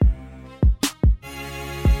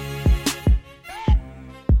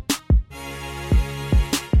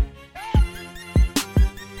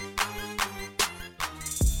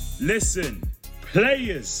Listen,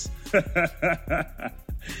 players.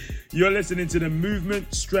 You're listening to the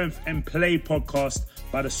Movement, Strength and Play podcast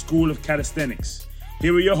by the School of Calisthenics.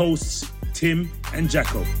 Here are your hosts, Tim and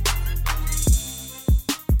Jacko.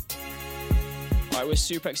 Right, we're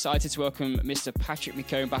super excited to welcome Mr. Patrick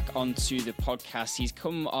McKeown back onto the podcast. He's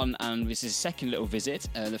come on and this is his second little visit.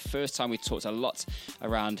 The first time we talked a lot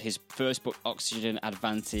around his first book, Oxygen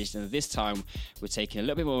Advantage, and this time we're taking a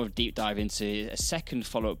little bit more of a deep dive into a second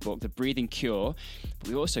follow-up book, The Breathing Cure. But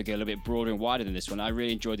we also go a little bit broader and wider than this one. I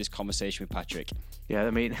really enjoyed this conversation with Patrick. Yeah,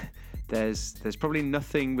 I mean, there's probably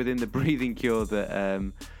nothing within The Breathing Cure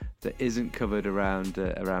that isn't covered around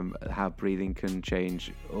how breathing can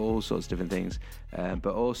change all sorts of different things.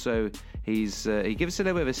 But also, he gives us a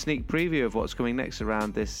little bit of a sneak preview of what's coming next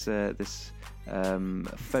around this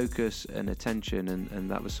focus and attention,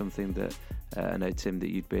 and that was something that I know, Tim, that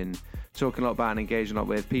you'd been talking a lot about and engaging a lot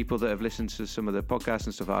with. People that have listened to some of the podcasts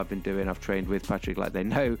and stuff that I've been doing, I've trained with Patrick, like they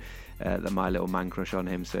know that my little man crush on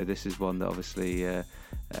him. So this is one that obviously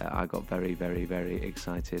I got very, very, very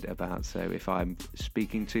excited about. So if I'm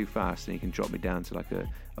speaking too fast, then you can drop me down to like a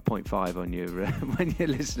 0.5 on your when you're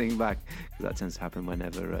listening back, because that tends to happen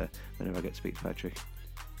whenever I get to speak to Patrick.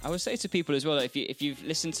 I would say to people as well that if you've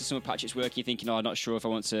listened to some of Patrick's work, you're thinking, I'm not sure if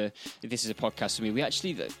this is a podcast for me. We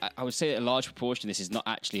actually, I would say a large proportion of this is not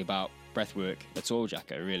actually about breath work at all,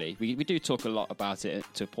 Jacko, really. We do talk a lot about it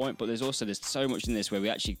to a point, but there's so much in this where we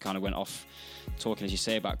actually kind of went off talking, as you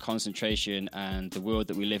say, about concentration and the world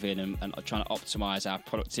that we live in and trying to optimize our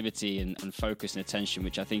productivity and focus and attention,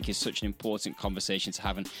 which I think is such an important conversation to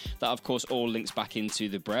have. And that, of course, all links back into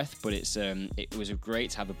the breath, but it was great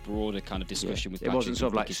to have a broader kind of discussion with Patrick. It wasn't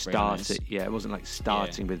sort of like it wasn't like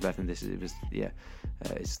starting with breath, and it's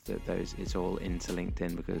all interlinked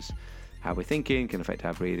in, because how we're thinking can affect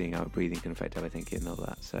our breathing can affect how we're thinking, and all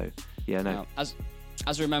that. So, yeah, no. Now,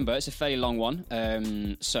 as a remember, it's a fairly long one,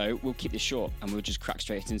 so we'll keep this short and we'll just crack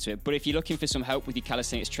straight into it. But if you're looking for some help with your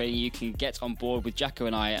calisthenics training, you can get on board with Jacko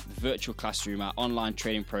and I at the Virtual Classroom, our online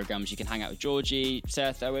training programs. You can hang out with Georgie,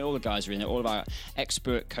 Seth, Owen, all the guys are in there, all of our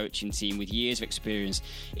expert coaching team with years of experience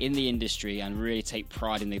in the industry, and really take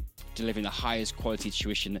pride in delivering the highest quality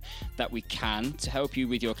tuition that we can to help you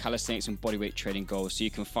with your calisthenics and bodyweight training goals. So you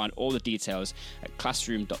can find all the details at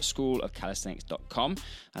classroom.schoolofcalisthenics.com,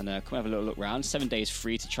 and come have a little look around. 7 days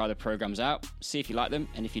free to try the programs out, see if you like them,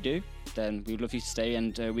 and if you do, then we'd love you to stay,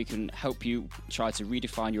 and we can help you try to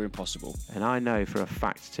redefine your impossible. And I know for a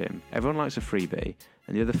fact, Tim, everyone likes a freebie,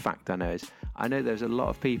 and the other fact I know there's a lot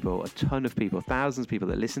of people, a ton of people, thousands of people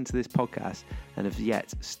that listen to this podcast and have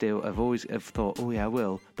always thought, oh yeah, I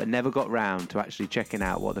will, but never got round to actually checking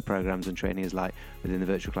out what the programs and training is like within the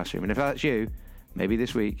Virtual Classroom. And if that's you, maybe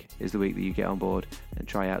this week is the week that you get on board and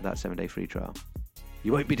try out that 7-day free trial.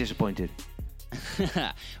 You won't be disappointed.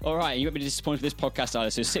 All right, you won't be disappointed with this podcast either,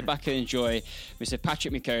 so sit back and enjoy Mr.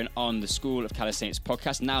 Patrick McKeown on the School of Calisthenics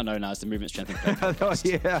podcast, now known as the Movement, Strength and Play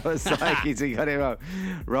podcast. I was like, he got it wrong.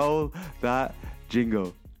 Roll that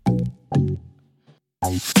jingle.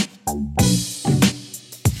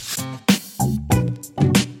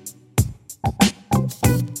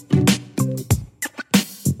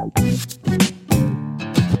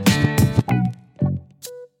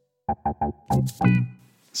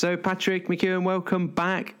 So, Patrick McKeown, welcome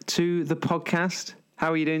back to the podcast.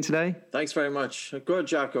 How are you doing today? Thanks very much. Good,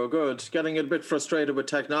 Jacko, good. Getting a bit frustrated with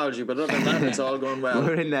technology, but other than that, it's all going well.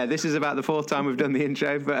 We're in there. This is about the fourth time we've done the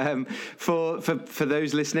intro, but for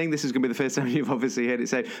those listening, this is going to be the first time you've obviously heard it.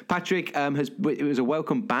 So Patrick it was a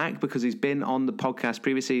welcome back, because he's been on the podcast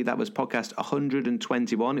previously. That was podcast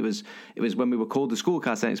 121. It was when we were called the School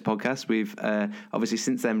Calisthenics podcast. We've obviously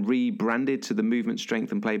since then rebranded to the Movement,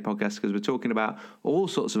 Strength and Play podcast, because we're talking about all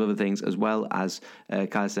sorts of other things as well as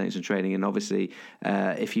calisthenics and training. And obviously,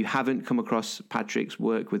 if you haven't come across Patrick's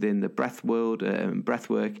work within the breath world and breath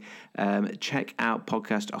work, check out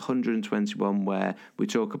podcast 121, where we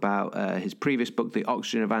talk about his previous book, The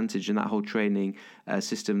Oxygen Advantage, and that whole training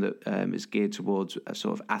system that is geared towards a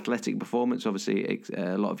sort of athletic performance. Obviously,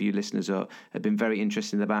 a lot of you listeners have been very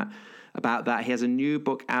interested about that. He has a new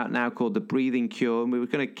book out now called The Breathing Cure, and we were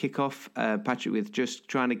going to kick off, Patrick, with just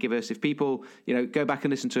trying to give us, if people, go back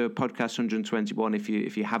and listen to podcast 121 if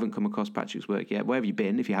you haven't come across Patrick's work yet. Where have you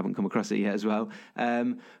been if you haven't come across it yet as well?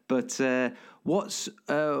 What was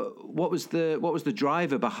the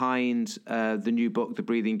driver behind the new book, The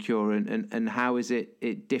Breathing Cure, and how is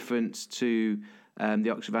it different to the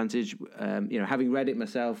Oxygen Advantage? Having read it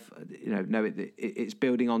myself, it's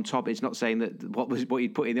building on top. It's not saying that what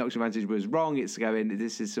you'd put in the Oxygen Advantage was wrong. It's going,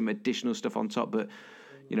 this is some additional stuff on top. But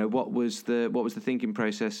what was the thinking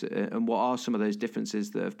process, and what are some of those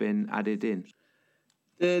differences that have been added in?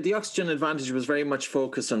 The Oxygen Advantage was very much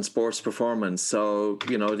focused on sports performance. So,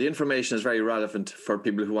 the information is very relevant for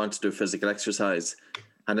people who want to do physical exercise.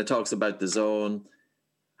 And it talks about the zone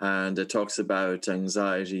and it talks about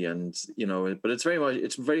anxiety and, but it's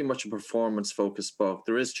very much a performance focused book.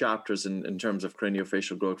 There is chapters in terms of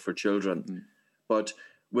craniofacial growth for children, but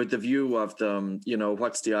with the view of them,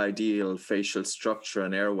 what's the ideal facial structure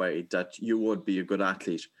and airway that you would be a good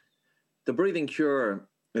athlete. The Breathing Cure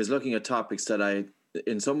is looking at topics that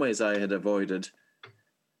in some ways I had avoided,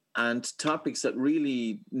 and topics that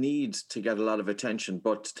really need to get a lot of attention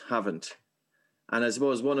but haven't. And I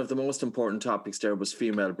suppose one of the most important topics there was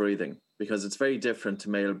female breathing, because it's very different to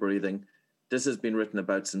male breathing. This has been written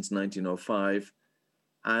about since 1905,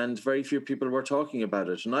 and very few people were talking about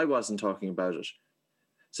it, and I wasn't talking about it.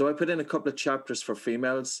 So I put in a couple of chapters for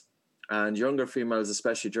females and younger females,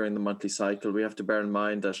 especially during the monthly cycle. We have to bear in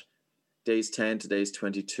mind that days 10 to days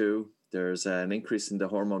 22, there's an increase in the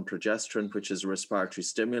hormone progesterone, which is a respiratory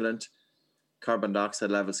stimulant. Carbon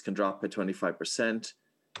dioxide levels can drop by 25%.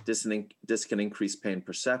 This can increase pain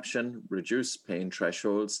perception, reduce pain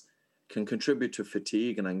thresholds, can contribute to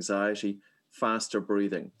fatigue and anxiety, faster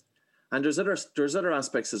breathing. And there's other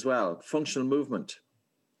aspects as well. Functional movement,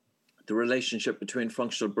 the relationship between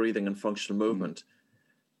functional breathing and functional movement.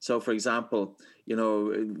 So, for example,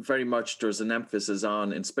 very much there's an emphasis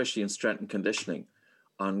on, especially in strength and conditioning,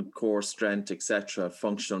 on core strength, etc.,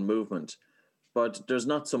 functional movement. But there's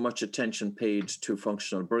not so much attention paid to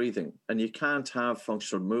functional breathing. And you can't have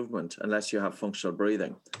functional movement unless you have functional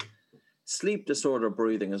breathing. Sleep disorder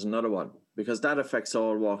breathing is another one, because that affects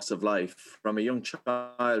all walks of life, from a young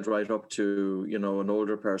child right up to, an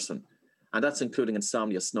older person. And that's including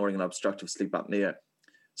insomnia, snoring, and obstructive sleep apnea.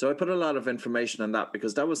 So I put a lot of information on that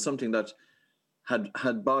because that was something that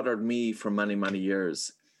had bothered me for many, many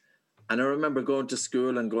years. And I remember going to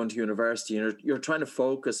school and going to university, and you're trying to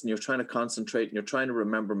focus and you're trying to concentrate and you're trying to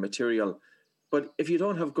remember material. But if you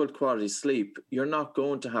don't have good quality sleep, you're not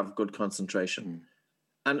going to have good concentration.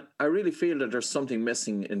 And I really feel that there's something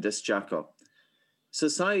missing in this, Jacko.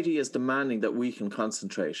 Society is demanding that we can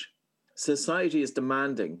concentrate. Society is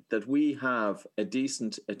demanding that we have a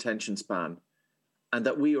decent attention span and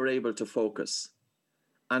that we are able to focus.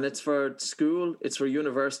 And it's for school, it's for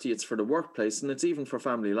university, it's for the workplace, and it's even for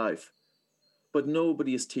family life. But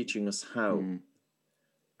nobody is teaching us how.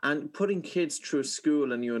 And putting kids through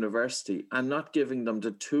school and university and not giving them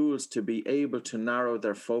the tools to be able to narrow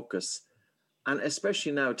their focus, and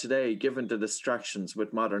especially now today, given the distractions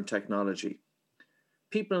with modern technology.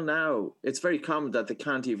 People now, it's very common that they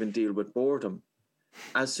can't even deal with boredom.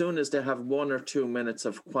 As soon as they have 1 or 2 minutes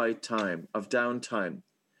of quiet time, of downtime,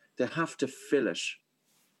 they have to fill it.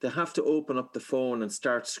 They have to open up the phone and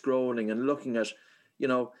start scrolling and looking at,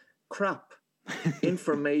 crap,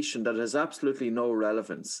 information that has absolutely no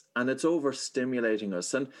relevance, and it's overstimulating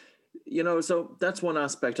us. And, so that's one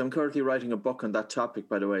aspect. I'm currently writing a book on that topic,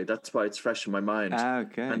 by the way. That's why it's fresh in my mind.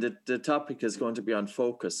 Okay. And the topic is going to be on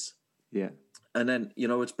focus. Yeah. And then,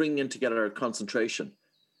 it's bringing in together our concentration,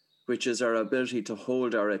 which is our ability to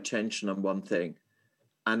hold our attention on one thing,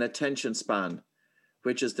 and attention span,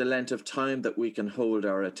 which is the length of time that we can hold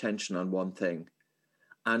our attention on one thing.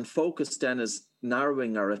 And focus then is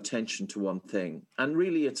narrowing our attention to one thing. And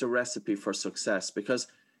really it's a recipe for success, because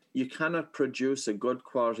you cannot produce a good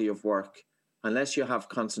quality of work unless you have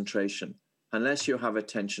concentration, unless you have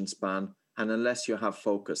attention span, and unless you have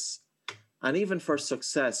focus. And even for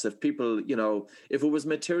success, if people, if it was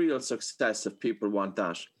material success, if people want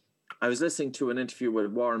that. I was listening to an interview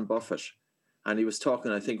with Warren Buffett, and he was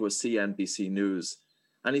talking, I think it was CNBC News,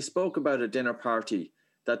 and he spoke about a dinner party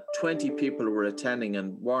that 20 people were attending,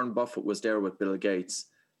 and Warren Buffett was there with Bill Gates.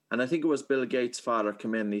 And I think it was Bill Gates' father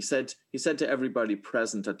come in, and he said to everybody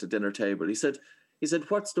present at the dinner table, he said,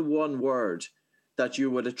 what's the one word that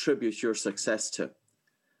you would attribute your success to?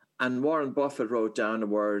 And Warren Buffett wrote down a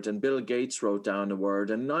word, and Bill Gates wrote down a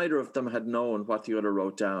word, and neither of them had known what the other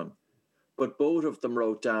wrote down. But both of them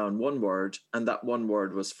wrote down one word, and that one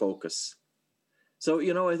word was focus. So,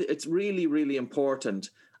 it's really, really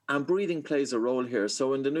important. And breathing plays a role here.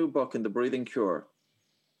 So in the new book, in The Breathing Cure,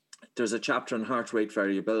 there's a chapter on heart rate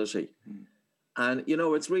variability. And,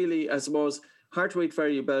 it's really, I suppose, heart rate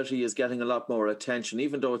variability is getting a lot more attention,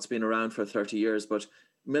 even though it's been around for 30 years. But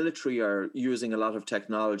military are using a lot of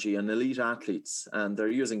technology, and elite athletes, and they're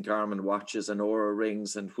using Garmin watches and Oura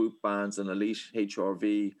rings and Whoop bands and elite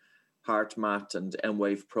HRV, HeartMath and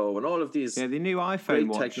M-Wave Pro and all of these. Yeah, the new iPhone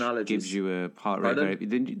watch technologies gives you a heart rate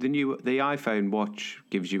variability. The iPhone watch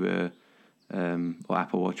gives you a or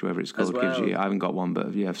Apple Watch, whatever it's called, well. gives you. I haven't got one,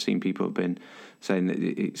 but I've seen people have been saying that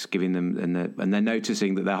it's giving them, and they're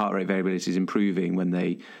noticing that their heart rate variability is improving when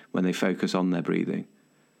they focus on their breathing.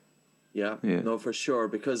 Yeah, no, for sure,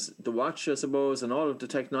 because the watch, I suppose, and all of the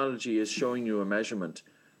technology is showing you a measurement.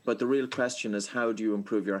 But the real question is, how do you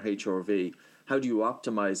improve your HRV? How do you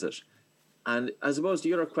optimize it? And I suppose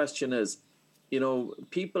the other question is,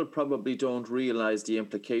 people probably don't realize the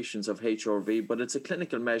implications of HRV, but it's a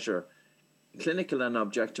clinical and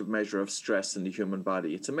objective measure of stress in the human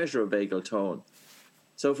body. It's a measure of vagal tone.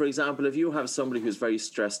 So, for example, if you have somebody who's very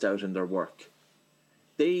stressed out in their work,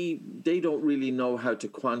 they don't really know how to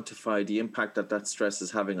quantify the impact that stress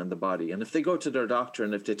is having on the body. And if they go to their doctor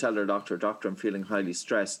and if they tell their doctor, I'm feeling highly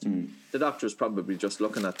stressed, the doctor is probably just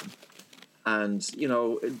looking at them. And,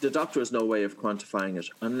 the doctor has no way of quantifying it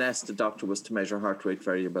unless the doctor was to measure heart rate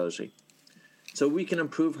variability. So we can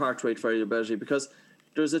improve heart rate variability because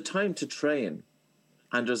there's a time to train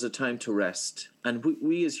and there's a time to rest. And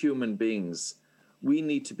we as human beings, we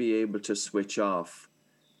need to be able to switch off.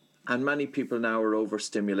 And many people now are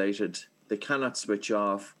overstimulated. They cannot switch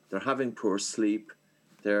off. They're having poor sleep.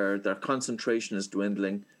 Their concentration is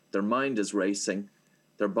dwindling. Their mind is racing.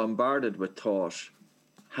 They're bombarded with thought.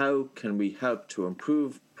 How can we help to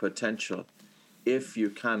improve potential if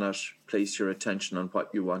you cannot place your attention on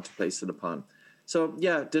what you want to place it upon? So,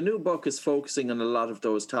 yeah, the new book is focusing on a lot of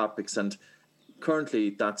those topics. And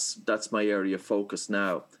currently, that's my area of focus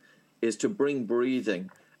now, is to bring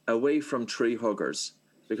breathing away from tree huggers.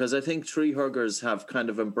 Because I think tree huggers have kind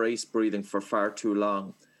of embraced breathing for far too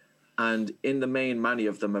long. And in the main, many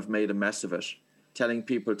of them have made a mess of it, telling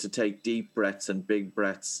people to take deep breaths and big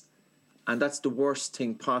breaths. And that's the worst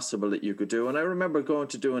thing possible that you could do. And I remember going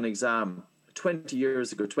to do an exam 25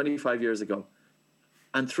 years ago.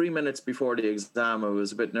 And 3 minutes before the exam, I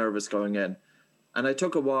was a bit nervous going in. And I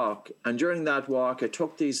took a walk. And during that walk, I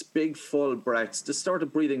took these big, full breaths, the sort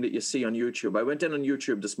of breathing that you see on YouTube. I went in on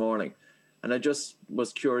YouTube this morning. And I just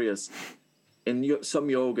was curious, in some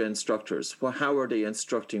yoga instructors, how are they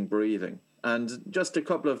instructing breathing? And just a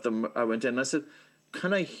couple of them, I went in and I said,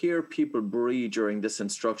 can I hear people breathe during this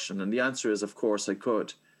instruction? And the answer is, of course, I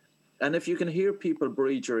could. And if you can hear people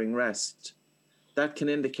breathe during rest, that can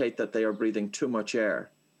indicate that they are breathing too much air.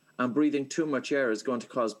 And breathing too much air is going to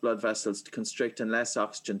cause blood vessels to constrict and less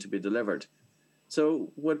oxygen to be delivered.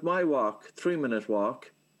 So with my walk, 3-minute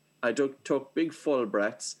walk, I took big full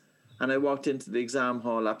breaths, and I walked into the exam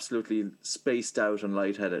hall absolutely spaced out and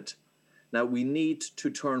lightheaded. Now, we need to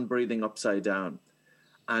turn breathing upside down.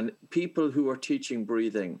 And people who are teaching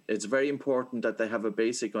breathing, it's very important that they have a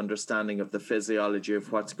basic understanding of the physiology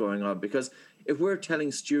of what's going on. Because if we're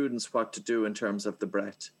telling students what to do in terms of the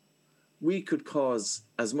breath, we could cause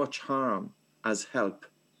as much harm as help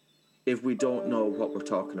if we don't know what we're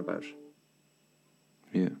talking about.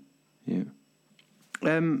 Yeah.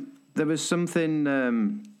 There was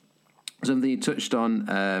something you touched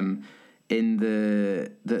on in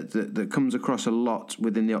that comes across a lot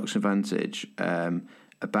within the Oxygen Advantage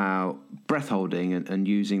about breath holding and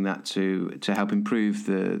using that to help improve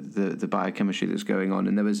the biochemistry that's going on.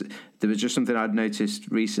 And there was just something I'd noticed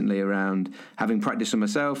recently around having practiced on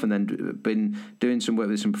myself and then been doing some work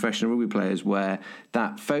with some professional rugby players where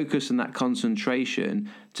that focus and that concentration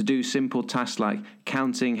to do simple tasks like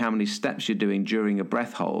counting how many steps you're doing during a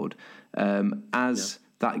breath hold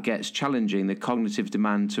that gets challenging, the cognitive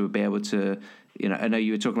demand to be able to, I know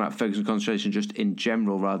you were talking about focus and concentration just in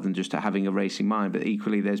general rather than just having a racing mind, but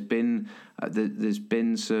equally there's been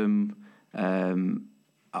some,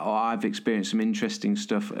 I've experienced some interesting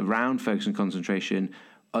stuff around focus and concentration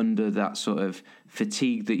under that sort of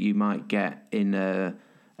fatigue that you might get in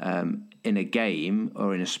a game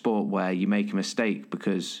or in a sport where you make a mistake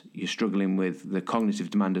because you're struggling with the cognitive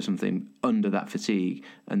demand of something under that fatigue,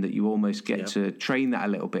 and that you almost get to train that a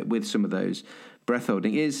little bit with some of those breath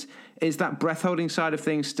holding. Is that breath holding side of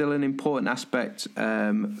things still an important aspect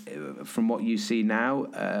from what you see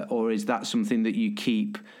now, or is that something that you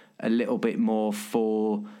keep a little bit more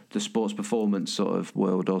for the sports performance sort of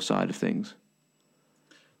world or side of things?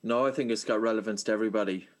 No, I think it's got relevance to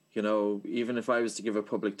everybody. Even if I was to give a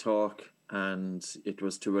public talk and it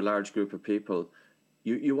was to a large group of people,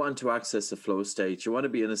 you want to access a flow state. You want to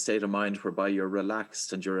be in a state of mind whereby you're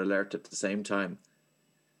relaxed and you're alert at the same time.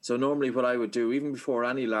 So normally what I would do, even before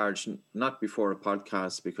any large, not before a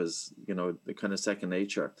podcast because, the kind of second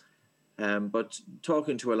nature, but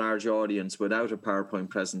talking to a large audience without a PowerPoint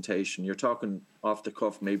presentation, you're talking off the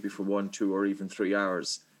cuff maybe for 1, 2, or even 3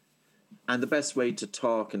 hours. And the best way to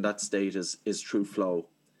talk in that state is through flow.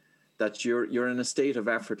 That you're in a state of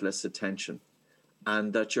effortless attention.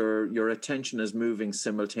 and that your attention is moving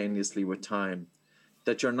simultaneously with time,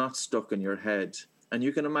 that you're not stuck in your head. And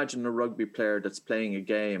you can imagine a rugby player that's playing a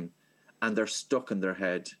game and they're stuck in their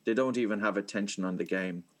head. They don't even have attention on the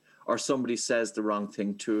game. Or somebody says the wrong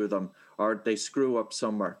thing to them, or they screw up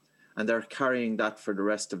somewhere, and they're carrying that for the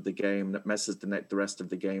rest of the game. That messes the rest of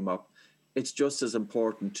the game up. It's just as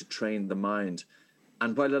important to train the mind.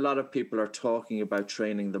 And while a lot of people are talking about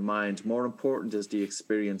training the mind, more important is the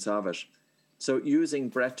experience of it. So using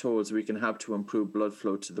breath holds, we can help to improve blood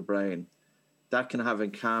flow to the brain. That can have a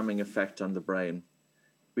calming effect on the brain.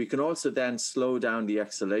 We can also then slow down the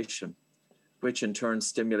exhalation, which in turn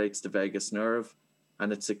stimulates the vagus nerve,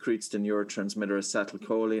 and it secretes the neurotransmitter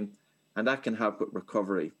acetylcholine, and that can help with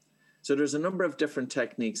recovery. So there's a number of different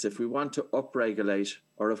techniques if we want to upregulate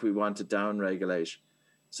or if we want to downregulate.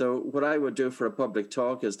 So what I would do for a public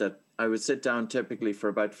talk is that I would sit down typically for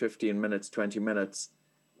about 15 minutes, 20 minutes,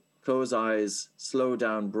 close eyes, slow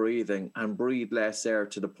down breathing, and breathe less air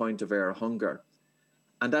to the point of air hunger.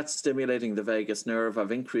 And that's stimulating the vagus nerve.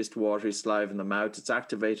 I've increased watery saliva in the mouth. It's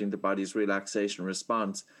activating the body's relaxation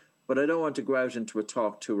response. But I don't want to go out into a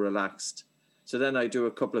talk too relaxed. So then I do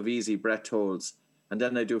a couple of easy breath holds, and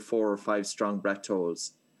then I do 4 or 5 strong breath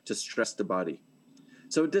holds to stress the body.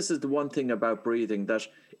 So this is the one thing about breathing, that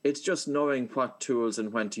it's just knowing what tools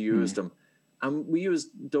and when to use them. And we use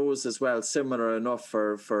those as well, similar enough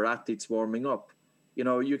for athletes warming up. You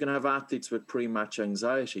know, you can have athletes with pre-match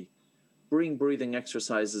anxiety. Bring breathing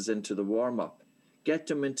exercises into the warm-up. Get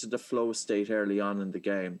them into the flow state early on in the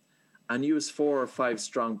game. And use 4 or 5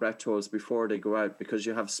 strong breath holds before they go out, because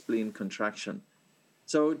you have spleen contraction.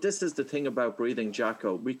 So this is the thing about breathing,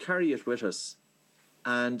 Jacko. We carry it with us.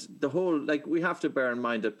 And the whole, like, we have to bear in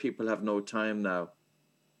mind that people have no time now.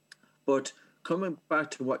 But coming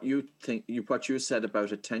back to what you said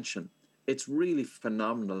about attention, it's really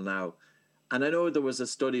phenomenal now. And I know there was a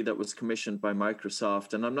study that was commissioned by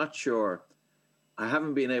Microsoft, and I'm not sure, I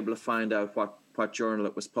haven't been able to find out what journal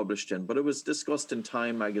it was published in, but it was discussed in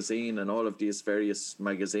Time magazine and all of these various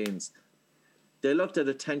magazines. They looked at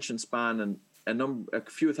attention span and a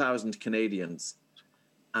few thousand Canadians.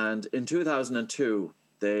 And in 2002,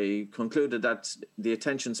 they concluded that the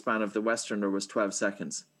attention span of the Westerner was 12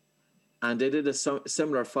 seconds. And they did a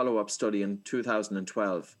similar follow-up study in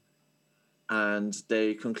 2012. And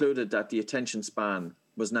they concluded that the attention span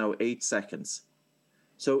was now 8 seconds.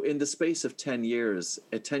 So in the space of 10 years,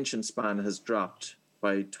 attention span has dropped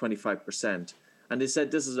by 25%. And they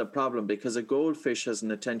said this is a problem because a goldfish has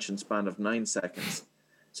an attention span of 9 seconds.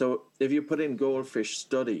 So if you put in goldfish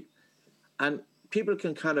study, and people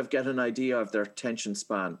can kind of get an idea of their attention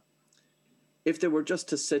span. If they were just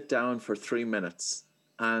to sit down for 3 minutes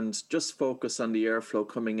and just focus on the airflow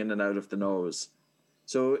coming in and out of the nose.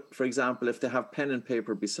 So, for example, if they have pen and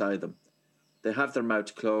paper beside them, they have their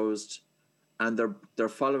mouth closed, and they're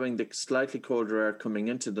following the slightly colder air coming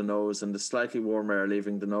into the nose and the slightly warmer air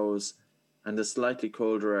leaving the nose, and the slightly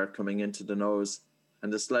colder air coming into the nose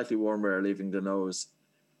and the slightly warmer air leaving the nose.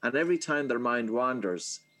 And every time their mind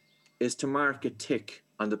wanders is to mark a tick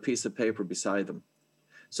on the piece of paper beside them.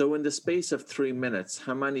 So in the space of 3 minutes,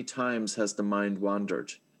 how many times has the mind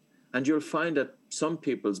wandered? And you'll find that some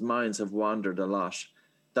people's minds have wandered a lot,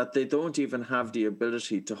 that they don't even have the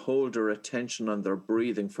ability to hold their attention on their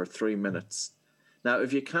breathing for 3 minutes. Now,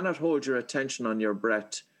 if you cannot hold your attention on your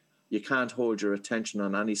breath, you can't hold your attention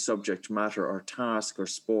on any subject matter or task or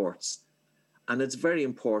sports. And it's very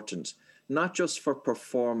important, not just for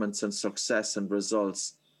performance and success and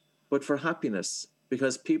results, but for happiness,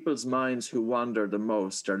 because people's minds who wander the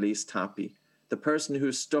most are least happy. The person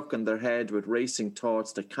who's stuck in their head with racing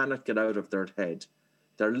thoughts that cannot get out of their head.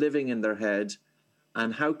 They're living in their head.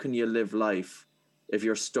 And how can you live life if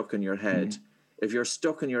you're stuck in your head? If you're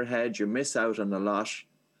stuck in your head, you miss out on a lot.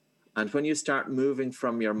 And when you start moving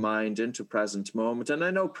from your mind into present moment, and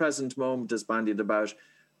I know present moment is bandied about,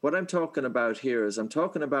 what I'm talking about here is I'm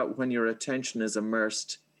talking about when your attention is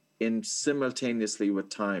immersed in simultaneously with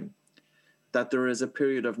time, that there is a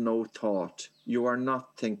period of no thought. You are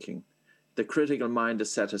not thinking. The critical mind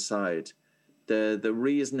is set aside. The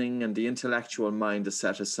reasoning and the intellectual mind is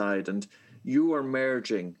set aside, and you are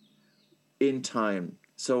merging in time.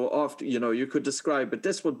 So often, you could describe it,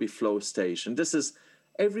 this would be flow state. And this is,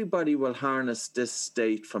 everybody will harness this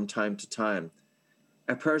state from time to time.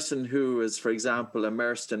 A person who is, for example,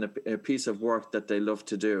 immersed in a piece of work that they love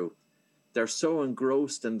to do, they're so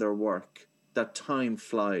engrossed in their work that time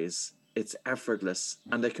flies. It's effortless,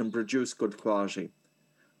 and they can produce good quality.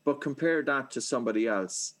 But compare that to somebody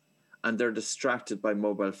else, and they're distracted by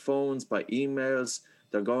mobile phones, by emails,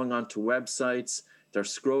 they're going onto websites, they're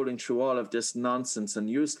scrolling through all of this nonsense and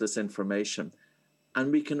useless information,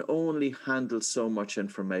 and we can only handle so much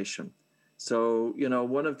information. So,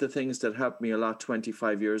 one of the things that helped me a lot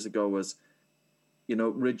 25 years ago was,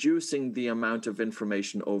 reducing the amount of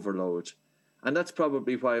information overload. And that's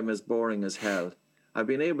probably why I'm as boring as hell. I've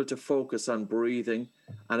been able to focus on breathing,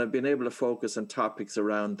 and I've been able to focus on topics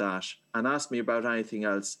around that. And ask me about anything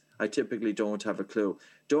else, I typically don't have a clue.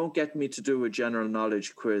 Don't get me to do a general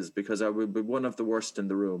knowledge quiz, because I will be one of the worst in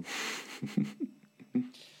the room.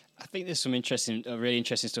 I think there's some really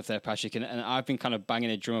interesting stuff there, Patrick. And I've been kind of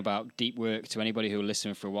banging a drum about deep work to anybody who will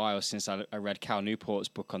listen for a while since I read Cal Newport's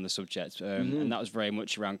book on the subject. And that was very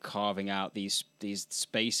much around carving out these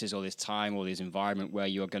spaces or this time or this environment where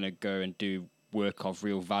you're going to go and do work of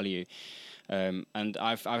real value. And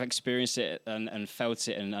I've experienced it and felt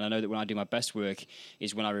it, and I know that when I do my best work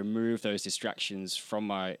is when I remove those distractions from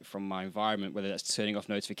my environment, whether that's turning off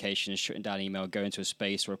notifications, shutting down email, going to a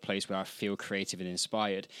space or a place where I feel creative and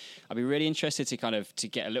inspired. I'd be really interested to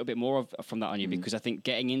get a little bit more from that on you, because I think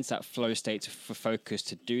getting into that flow state for focus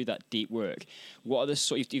to do that deep work. What are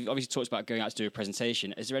the you've obviously talked about going out to do a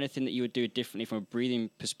presentation. Is there anything that you would do differently from a breathing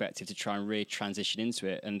perspective to try and really transition into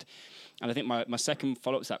it? And I think my second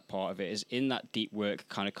follow-up to that part of it is in that deep work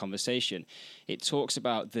kind of conversation, it talks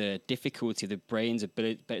about the difficulty of the brain to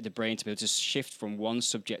be able to shift from one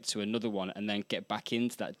subject to another one and then get back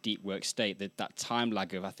into that deep work state. That time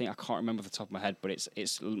lag of, I can't remember off the top of my head, but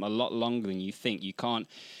it's a lot longer than you think. You can't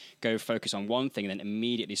go focus on one thing and then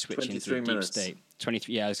immediately switch into a deep state.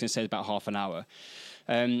 23. Yeah, I was going to say about half an hour.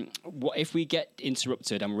 What if we get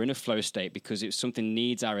interrupted and we're in a flow state because something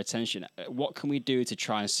needs our attention? What can we do to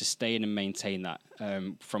try and sustain and maintain that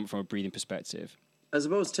from a breathing perspective? I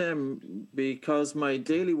suppose, Tim, because my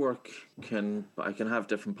daily work I can have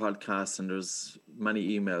different podcasts and there's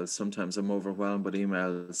many emails. Sometimes I'm overwhelmed with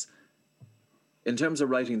emails. In terms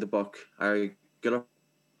of writing the book, I get up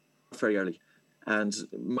very early. And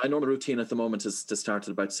my normal routine at the moment is to start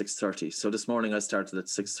at about 6:30. So this morning I started at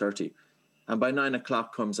 6:30. And by 9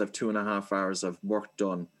 o'clock comes, I have 2.5 hours of work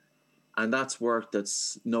done. And that's work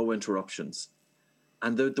that's no interruptions.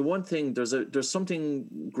 And the one thing, there's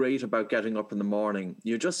something great about getting up in the morning.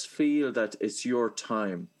 You just feel that it's your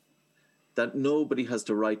time, that nobody has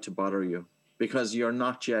the right to bother you because you're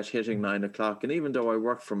not yet hitting 9 o'clock. And even though I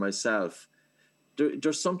work for myself,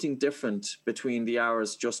 there's something different between the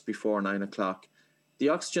hours just before 9 o'clock. The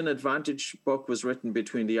Oxygen Advantage book was written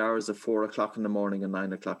between the hours of 4 o'clock in the morning and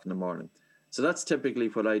 9 o'clock in the morning. So that's typically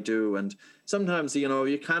what I do. And sometimes,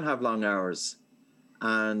 you can have long hours.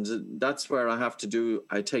 And that's where I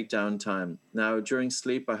take downtime. Now, during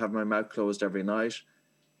sleep, I have my mouth closed every night.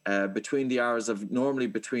 Between the hours of, normally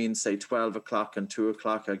between, say, 12 o'clock and 2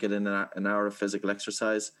 o'clock, I get in an hour of physical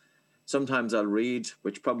exercise. Sometimes I'll read,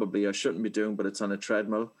 which probably I shouldn't be doing, but it's on a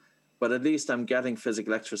treadmill. But at least I'm getting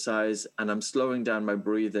physical exercise and I'm slowing down my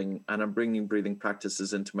breathing and I'm bringing breathing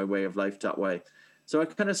practices into my way of life that way. So I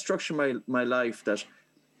kind of structure my life that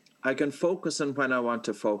I can focus on when I want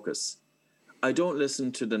to focus. I don't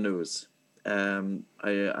listen to the news.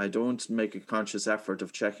 I don't make a conscious effort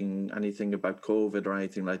of checking anything about COVID or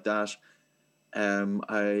anything like that. In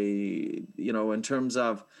terms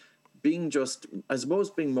of being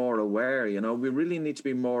being more aware, we really need to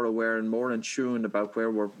be more aware and more in tune about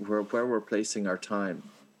where we're placing our time.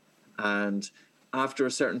 And after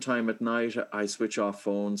a certain time at night, I switch off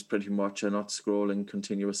phones pretty much. I'm not scrolling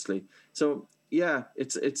continuously. So yeah,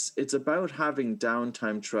 it's about having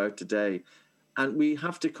downtime throughout the day. And we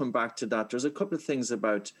have to come back to that. There's a couple of things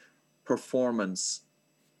about performance.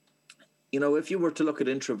 If you were to look at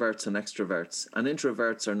introverts and extroverts, and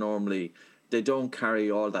introverts are normally, they don't carry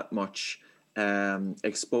all that much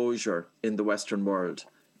exposure in the Western world.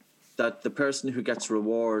 That the person who gets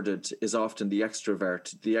rewarded is often the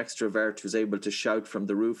extrovert who's able to shout from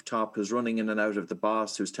the rooftop, who's running in and out of the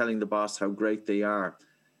boss, who's telling the boss how great they are.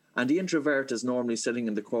 And the introvert is normally sitting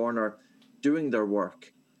in the corner doing their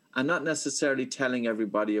work and not necessarily telling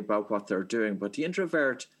everybody about what they're doing. But the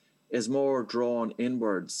introvert is more drawn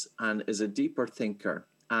inwards and is a deeper thinker,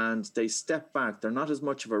 and they step back. They're not as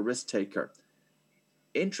much of a risk taker.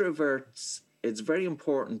 Introverts, it's very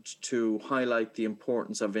important to highlight the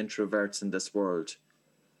importance of introverts in this world,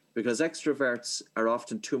 because extroverts are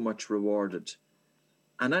often too much rewarded.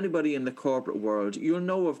 And anybody in the corporate world, you'll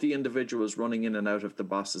know of the individuals running in and out of the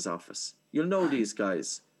boss's office. You'll know these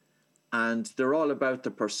guys. And they're all about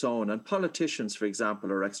the persona. And politicians, for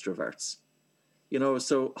example, are extroverts.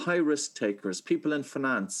 So high risk takers, people in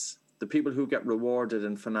finance, the people who get rewarded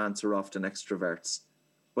in finance are often extroverts.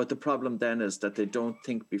 But the problem then is that they don't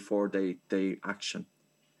think before they action.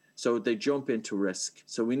 So they jump into risk.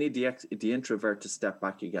 So we need the introvert to step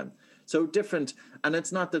back again. So different. And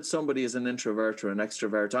it's not that somebody is an introvert or an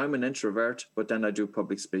extrovert. I'm an introvert, but then I do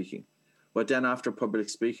public speaking. But then after public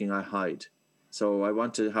speaking, I hide. So I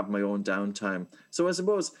want to have my own downtime. So I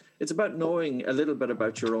suppose it's about knowing a little bit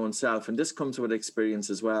about your own self. And this comes with experience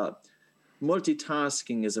as well.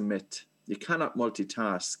 Multitasking is a myth. You cannot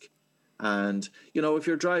multitask. And, you know, if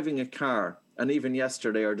you're driving a car, and even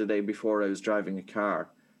yesterday or the day before I was driving a car,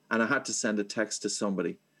 and I had to send a text to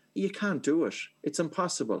somebody, you can't do it. It's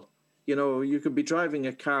impossible. You know, you could be driving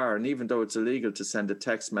a car, and even though it's illegal to send a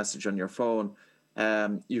text message on your phone,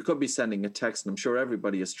 you could be sending a text, and I'm sure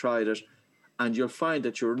everybody has tried it, and you'll find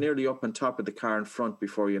that you're nearly up on top of the car in front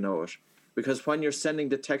before you know it. Because when you're sending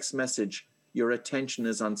the text message, your attention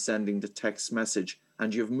is on sending the text message,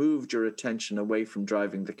 and you've moved your attention away from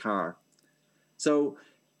driving the car. So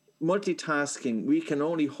multitasking, we can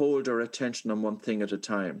only hold our attention on one thing at a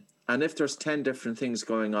time. And if there's 10 different things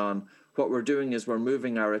going on, what we're doing is we're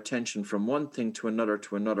moving our attention from one thing to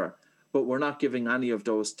another, but we're not giving any of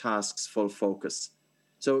those tasks full focus.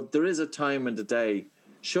 So there is a time in the day,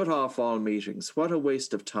 shut off all meetings. What a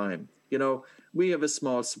waste of time. You know, we have a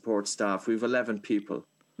small support staff. We have 11 people.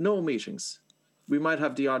 No meetings. We might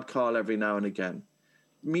have the odd call every now and again.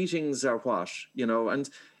 Meetings are what, you know, and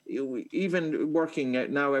even working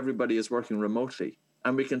now, everybody is working remotely,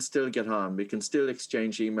 and we can still get on. We can still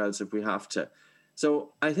exchange emails if we have to.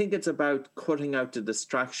 So I think it's about cutting out the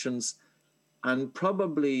distractions, and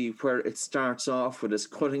probably where it starts off with is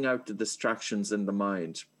cutting out the distractions in the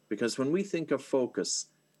mind. Because when we think of focus,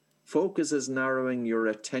 focus is narrowing your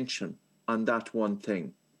attention on that one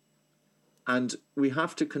thing. And we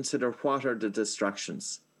have to consider, what are the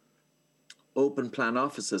distractions? Open plan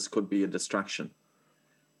offices could be a distraction.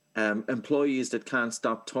 Employees that can't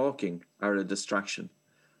stop talking are a distraction.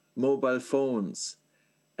 Mobile phones,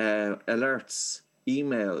 alerts,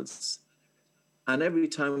 emails. And every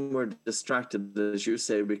time we're distracted, as you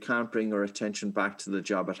say, we can't bring our attention back to the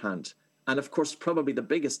job at hand. And of course, probably the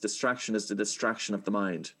biggest distraction is the distraction of the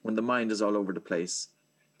mind, when the mind is all over the place.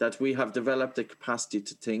 That we have developed the capacity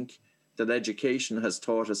to think, that education has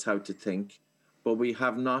taught us how to think, but we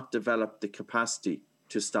have not developed the capacity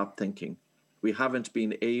to stop thinking. We haven't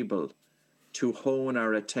been able to hone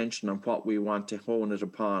our attention on what we want to hone it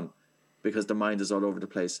upon, because the mind is all over the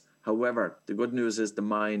place. However, the good news is the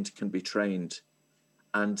mind can be trained.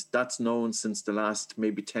 And that's known since the last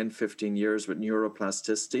maybe 10, 15 years with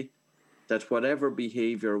neuroplasticity, that whatever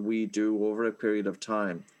behavior we do over a period of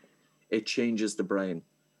time, it changes the brain.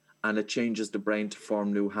 And it changes the brain to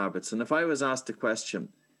form new habits. And if I was asked the question,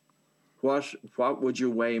 what would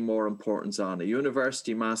you weigh more importance on, a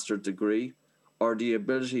university master degree or the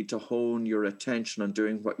ability to hone your attention on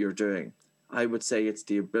doing what you're doing? I would say it's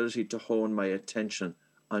the ability to hone my attention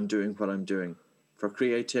on doing what I'm doing, for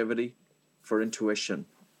creativity, for intuition,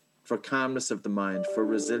 for calmness of the mind, for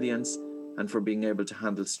resilience, and for being able to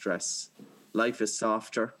handle stress. Life is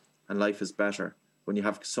softer and life is better when you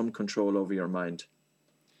have some control over your mind.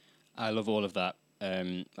 I love all of that.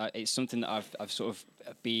 It's something that I've sort of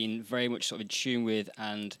been very much sort of in tune with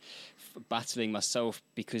and battling myself,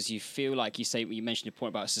 because you feel like, you mentioned a point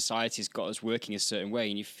about society's got us working a certain way,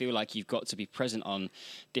 and you feel like you've got to be present on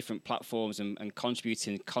different platforms and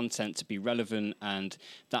contributing content to be relevant, and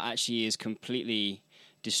that actually is completely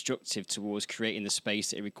destructive towards creating the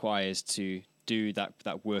space that it requires to do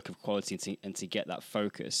that work of quality and to get that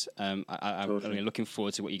focus. I'm looking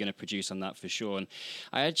forward to what you're going to produce on that for sure. And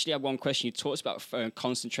I actually have one question. You talked about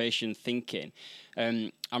concentration thinking.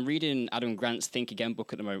 I'm reading Adam Grant's Think Again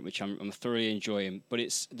book at the moment, which I'm thoroughly enjoying. But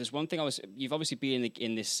there's one thing you've obviously been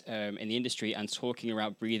in the industry and talking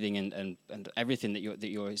around breathing and everything that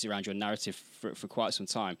is around your narrative for quite some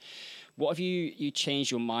time. What have you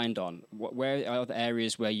changed your mind on? Where are the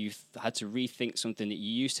areas where you've had to rethink something that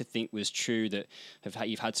you used to think was true that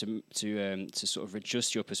you've had to sort of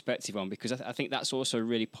adjust your perspective on? Because I think that's also a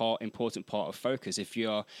really important part of focus. If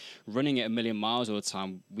you're running at 1,000,000 miles all the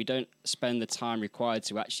time, we don't spend the time required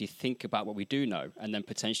to actually think about what we do know and then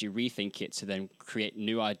potentially rethink it to then create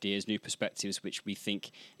new ideas, new perspectives, which we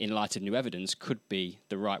think, in light of new evidence, could be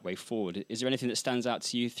the right way forward. Is there anything that stands out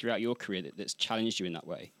to you throughout your career that's challenged you in that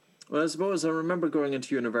way? Well, I suppose I remember going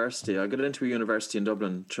into university. I got into a university in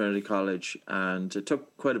Dublin, Trinity College, and it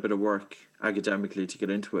took quite a bit of work academically to get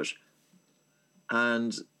into it.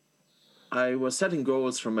 And I was setting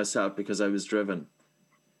goals for myself because I was driven.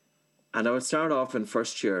 And I would start off in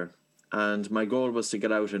first year, and my goal was to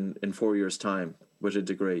get out in 4 years' time with a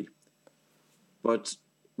degree. But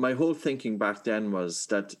my whole thinking back then was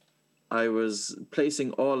that I was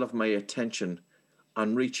placing all of my attention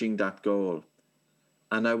on reaching that goal,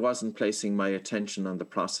 and I wasn't placing my attention on the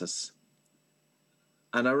process.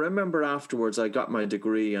 And I remember afterwards I got my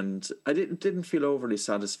degree, and I didn't feel overly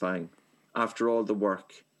satisfying after all the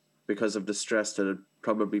work because of the stress that I'd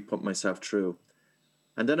probably put myself through.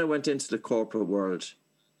 And then I went into the corporate world,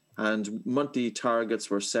 and monthly targets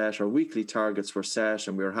were set, or weekly targets were set,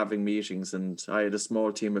 and we were having meetings, and I had a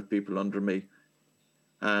small team of people under me.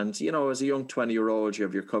 And, you know, as a young 20-year-old, you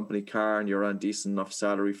have your company car and you're on decent enough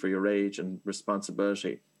salary for your age and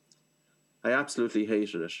responsibility. I absolutely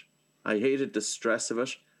hated it. I hated the stress of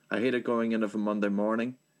it. I hated going in of a Monday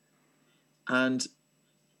morning. And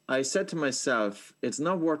I said to myself, it's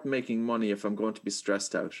not worth making money if I'm going to be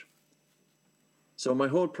stressed out. So my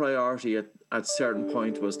whole priority at a certain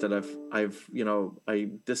point was that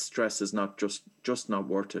this stress is not just not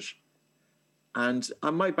worth it. And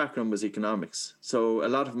my background was economics. So a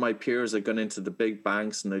lot of my peers had gone into the big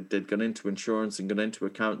banks, and they'd gone into insurance and gone into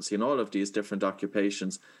accountancy and all of these different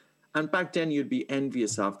occupations. And back then you'd be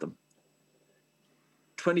envious of them.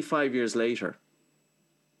 25 years later,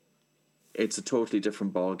 it's a totally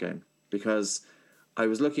different ballgame, because I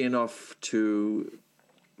was lucky enough to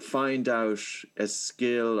find out a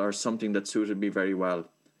skill or something that suited me very well.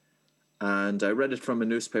 And I read it from a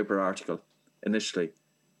newspaper article initially.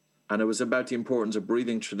 And it was about the importance of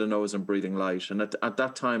breathing through the nose and breathing light. And at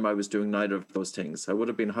that time, I was doing neither of those things. I would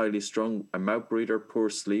have been highly strung, a mouth breather, poor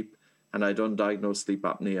sleep, and I'd undiagnosed sleep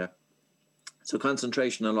apnea. So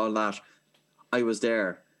concentration and all that, I was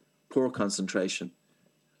there, poor concentration.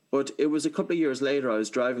 But it was a couple of years later, I was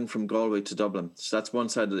driving from Galway to Dublin. So that's one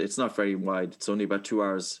side of it. It's not very wide. It's only about 2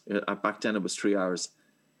 hours. Back then, it was 3 hours.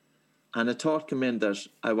 And a thought came in that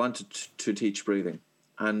I wanted to teach breathing.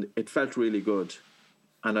 And it felt really good.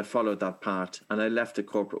 And I followed that path, and I left the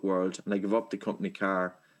corporate world, and I gave up the company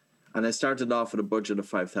car, and I started off with a budget of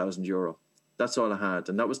 €5,000. That's all I had,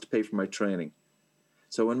 and that was to pay for my training.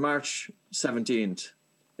 So on March 17th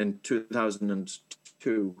in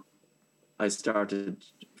 2002, I started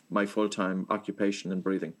my full-time occupation in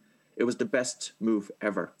breathing. It was the best move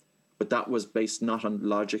ever, but that was based not on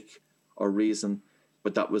logic or reason,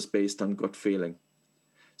 but that was based on gut feeling.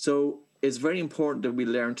 So it's very important that we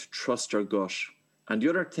learn to trust our gut. And the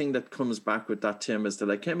other thing that comes back with that, Tim, is that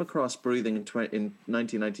I came across breathing in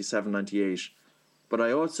 1997, 98, but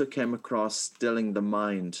I also came across stilling the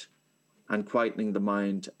mind and quietening the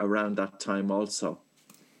mind around that time also.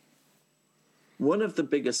 One of the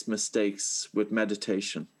biggest mistakes with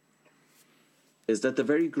meditation is that the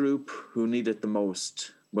very group who need it the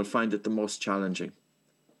most will find it the most challenging.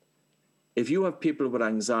 If you have people with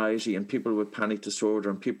anxiety and people with panic disorder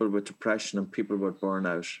and people with depression and people with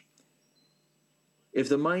burnout, if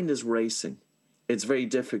the mind is racing, it's very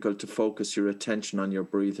difficult to focus your attention on your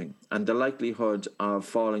breathing, and the likelihood of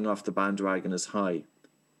falling off the bandwagon is high.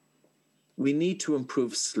 We need to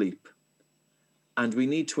improve sleep, and we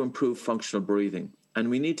need to improve functional breathing, and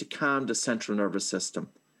we need to calm the central nervous system,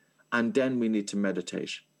 and then we need to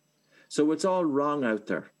meditate. So it's all wrong out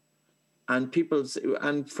there. And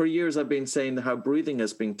for years I've been saying how breathing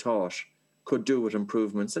has been taught could do with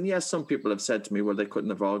improvements. And yes, some people have said to me, well, they couldn't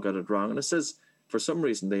have all got it wrong. And it says, for some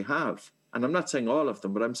reason they have. And I'm not saying all of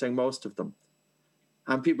them, but I'm saying most of them.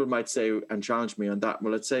 And people might say and challenge me on that.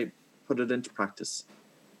 Well, let's say, put it into practice.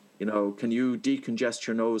 You know, can you decongest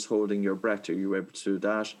your nose holding your breath? Are you able to do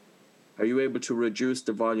that? Are you able to reduce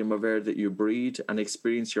the volume of air that you breathe and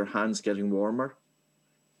experience your hands getting warmer?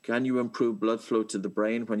 Can you improve blood flow to the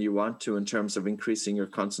brain when you want to in terms of increasing your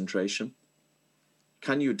concentration?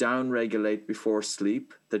 Can you down-regulate before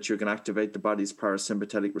sleep that you can activate the body's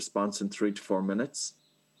parasympathetic response in 3 to 4 minutes?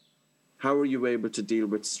 How are you able to deal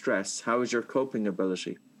with stress? How is your coping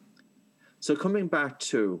ability? So coming back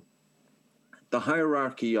to the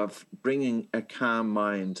hierarchy of bringing a calm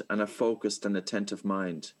mind and a focused and attentive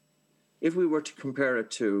mind, if we were to compare it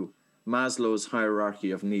to Maslow's hierarchy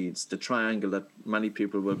of needs, the triangle that many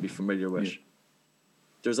people will be familiar with,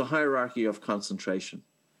 there's a hierarchy of concentration.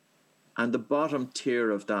 And the bottom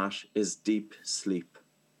tier of that is deep sleep.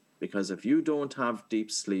 Because if you don't have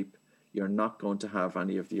deep sleep, you're not going to have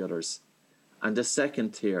any of the others. And the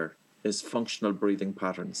second tier is functional breathing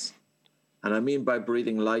patterns. And I mean by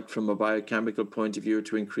breathing light from a biochemical point of view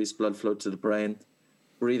to increase blood flow to the brain,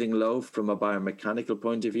 breathing low from a biomechanical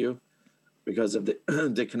point of view because of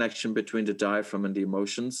the connection between the diaphragm and the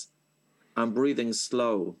emotions, and breathing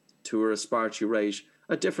slow to a respiratory rate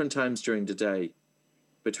at different times during the day,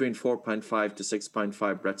 between 4.5 to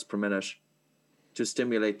 6.5 breaths per minute, to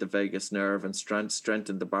stimulate the vagus nerve and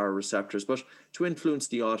strengthen the baroreceptors, but to influence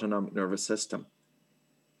the autonomic nervous system.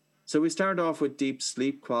 So we start off with deep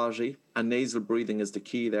sleep quality, and nasal breathing is the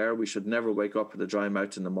key there. We should never wake up with a dry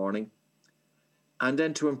mouth in the morning. And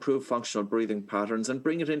then to improve functional breathing patterns and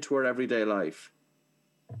bring it into our everyday life.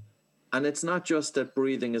 And it's not just that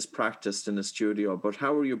breathing is practiced in a studio, but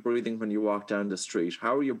how are you breathing when you walk down the street?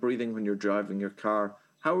 How are you breathing when you're driving your car?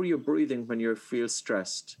 How are you breathing when you feel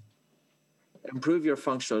stressed? Improve your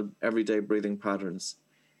functional everyday breathing patterns.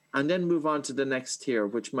 And then move on to the next tier,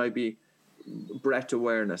 which might be breath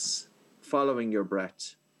awareness, following your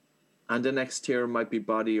breath. And the next tier might be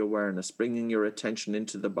body awareness, bringing your attention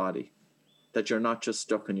into the body, that you're not just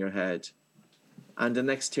stuck in your head. And the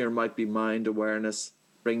next tier might be mind awareness,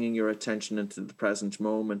 bringing your attention into the present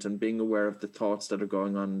moment and being aware of the thoughts that are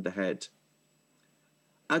going on in the head.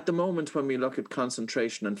 At the moment, when we look at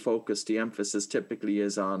concentration and focus, the emphasis typically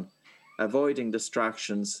is on avoiding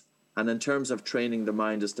distractions, and in terms of training the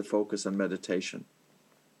mind is to focus on meditation.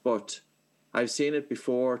 But I've seen it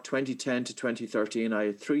before. 2010 to 2013, I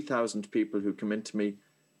had 3,000 people who come into me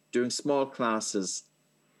doing small classes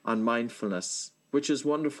on mindfulness, which is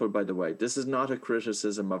wonderful, by the way. This is not a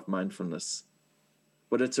criticism of mindfulness,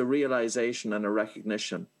 but it's a realization and a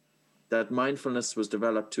recognition that mindfulness was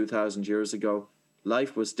developed 2,000 years ago.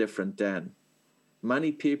 Life was different then.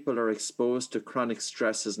 Many people are exposed to chronic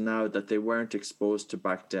stresses now that they weren't exposed to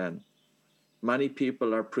back then. Many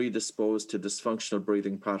people are predisposed to dysfunctional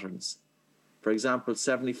breathing patterns. For example,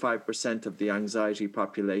 75% of the anxiety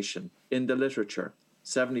population in the literature,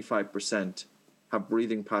 75% have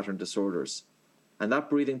breathing pattern disorders. And that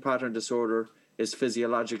breathing pattern disorder is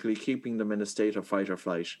physiologically keeping them in a state of fight or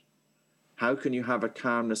flight. How can you have a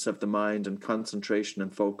calmness of the mind and concentration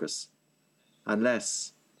and focus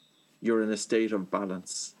unless you're in a state of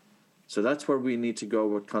balance? So that's where we need to go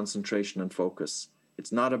with concentration and focus.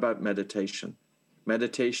 It's not about meditation.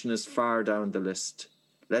 Meditation is far down the list.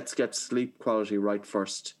 Let's get sleep quality right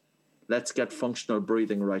first. Let's get functional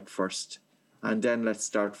breathing right first. And then let's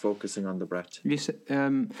start focusing on the breath. You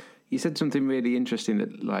said something really interesting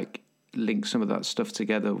that links some of that stuff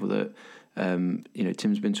together that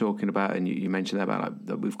Tim's been talking about, and you mentioned that about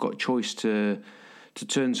that we've got choice to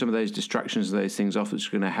turn some of those distractions, those things off. That's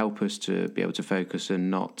going to help us to be able to focus and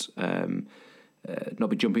not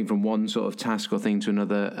be jumping from one sort of task or thing to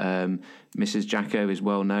another. Mrs. Jacko is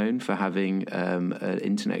well known for having an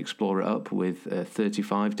Internet Explorer up with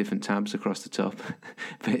 35 different tabs across the top,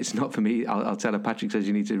 but it's not for me. I'll tell her. Patrick says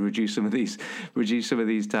you need to reduce some of these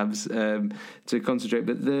tabs to concentrate.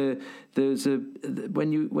 But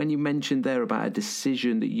when you mentioned there about a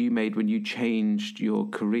decision that you made when you changed your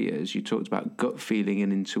careers, you talked about gut feeling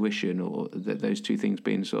and intuition, or those two things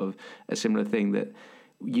being sort of a similar thing. That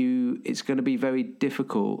it's going to be very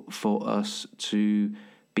difficult for us to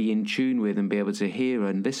be in tune with and be able to hear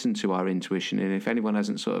and listen to our intuition. And if anyone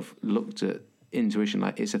hasn't sort of looked at intuition,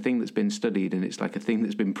 like it's a thing that's been studied and it's like a thing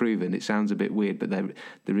that's been proven. It sounds a bit weird, but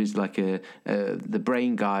there is like the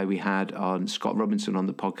brain guy we had on, Scott Robinson, on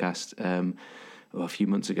the podcast a few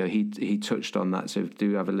months ago. He touched on that, so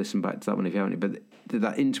do have a listen back to that one if you haven't. But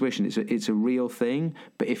that intuition, it's a real thing.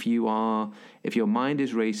 But if your mind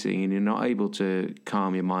is racing and you're not able to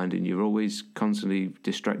calm your mind and you're always constantly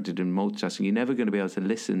distracted and multitasking, you're never going to be able to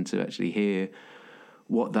listen to actually hear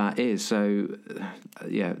what that is. So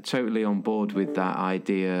yeah, totally on board with that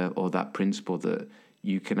idea or that principle that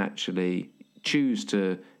you can actually choose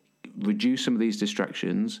to reduce some of these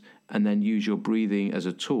distractions and then use your breathing as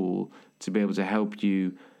a tool to be able to help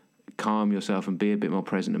you calm yourself and be a bit more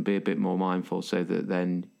present and be a bit more mindful, so that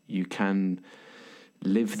then you can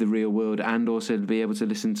live the real world and also be able to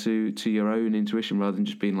listen to your own intuition rather than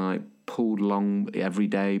just being like pulled along every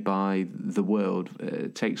day by the world.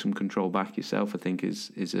 Take some control back yourself, I think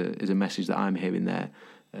is a message that I'm hearing there.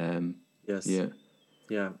 Yes.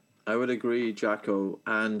 Yeah, I would agree, Jacko.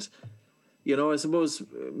 And I suppose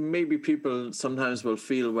maybe people sometimes will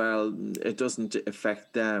feel, well, it doesn't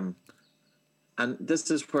affect them. And this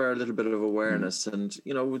is where a little bit of awareness and,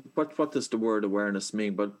 what does the word awareness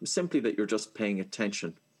mean? But simply that you're just paying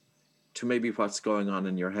attention to maybe what's going on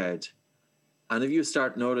in your head. And if you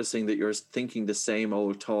start noticing that you're thinking the same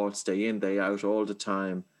old thoughts day in, day out, all the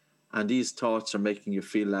time, and these thoughts are making you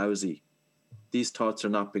feel lousy, these thoughts are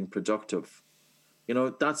not being productive,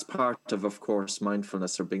 that's part of course,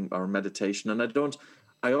 mindfulness or meditation. And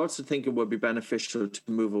I also think it would be beneficial to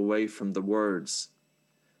move away from the words,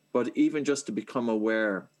 but even just to become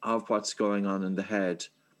aware of what's going on in the head.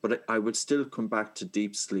 But I would still come back to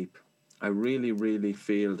deep sleep. I really, really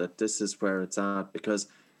feel that this is where it's at, because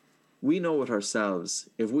we know it ourselves.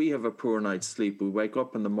 If we have a poor night's sleep, we wake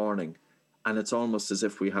up in the morning and it's almost as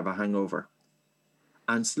if we have a hangover.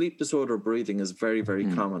 And sleep disorder breathing is very, very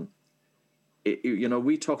common.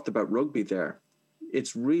 We talked about rugby there.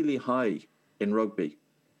 It's really high in rugby.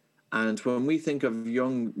 And when we think of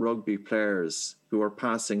young rugby players who are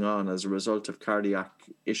passing on as a result of cardiac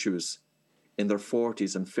issues in their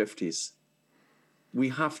 40s and 50s. We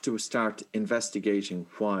have to start investigating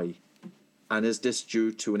why. And is this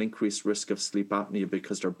due to an increased risk of sleep apnea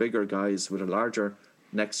because they're bigger guys with a larger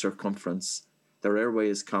neck circumference, their airway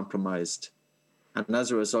is compromised, and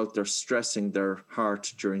as a result, they're stressing their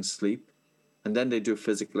heart during sleep, and then they do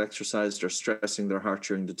physical exercise, they're stressing their heart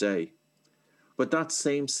during the day. But that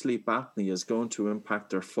same sleep apnea is going to impact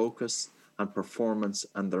their focus and performance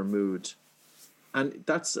and their mood. And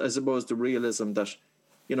that's, I suppose, the realism that,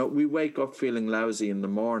 we wake up feeling lousy in the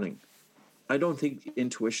morning. I don't think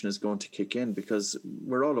intuition is going to kick in because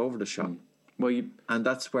we're all over the shop. And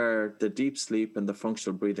that's where the deep sleep and the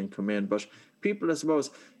functional breathing come in. But people, I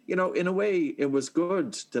suppose, in a way, it was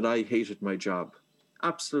good that I hated my job.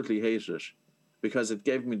 Absolutely hated it because it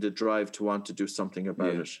gave me the drive to want to do something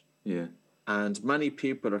about it. Yeah. And many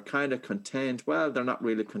people are kind of content. Well, they're not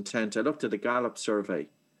really content. I looked at the Gallup survey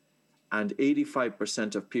and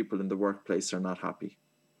 85% of people in the workplace are not happy.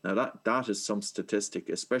 Now, that is some statistic,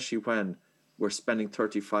 especially when we're spending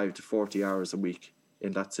 35 to 40 hours a week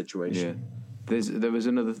in that situation. Yeah. There was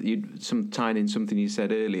another tying in something you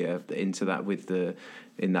said earlier into that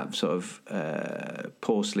in that sort of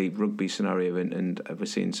poor sleep rugby scenario, and we're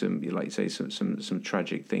seeing some, like you say, some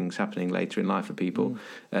tragic things happening later in life for people.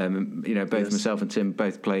 Both myself and Tim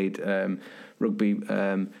both played rugby,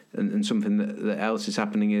 and something that else is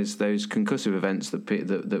happening is those concussive events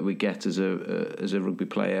that we get as a rugby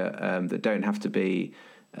player that don't have to be.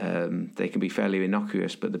 They can be fairly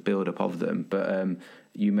innocuous, but the build-up of them. But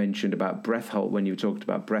you mentioned about when you talked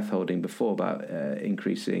about breath holding before, about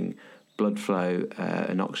increasing blood flow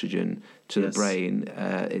and oxygen to the brain.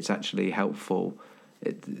 It's actually helpful.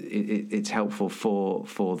 It's helpful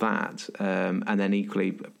for that. And then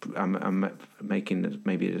equally, I'm making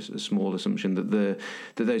maybe a small assumption that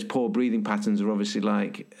those poor breathing patterns are obviously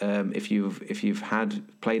like if you've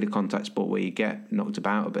played a contact sport where you get knocked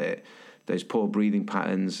about a bit. Those poor breathing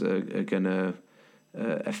patterns are going to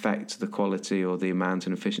affect the quality or the amount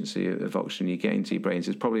and efficiency of oxygen you get into your brain.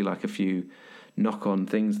 So there's probably like a few knock-on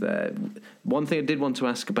things there. One thing I did want to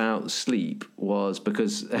ask about sleep was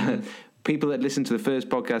because people that listen to the first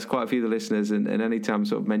podcast, quite a few of the listeners, and any time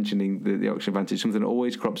sort of mentioning the oxygen advantage, something that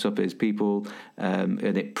always crops up is people, and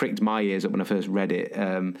it pricked my ears up when I first read it,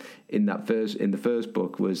 in the first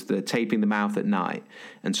book, was the taping the mouth at night.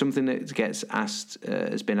 And something that gets asked,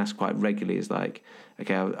 has been asked quite regularly, is like,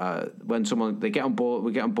 okay, when we get on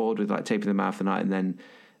board with like taping the mouth at night, and then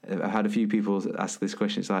I've had a few people ask this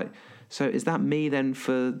question. It's like, so is that me then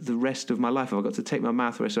for the rest of my life? Have I got to tape my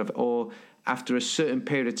mouth the rest of it? Or after a certain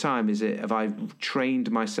period of time, have I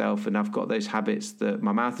trained myself and I've got those habits that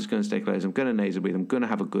my mouth is going to stay closed, I'm going to nasal breathe, I'm going to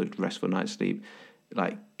have a good restful night's sleep?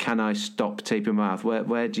 Like, can I stop taping my mouth?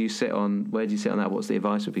 Where do you sit on that? What's the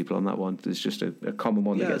advice for people on that one? It's just a common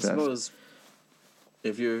one that gets asked. I suppose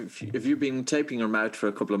if you've been taping your mouth for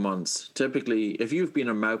a couple of months, typically if you've been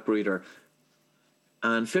a mouth breather,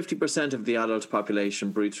 and 50% of the adult population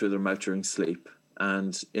breathe through their mouth during sleep,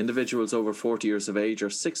 and individuals over 40 years of age are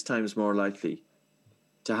 6 times more likely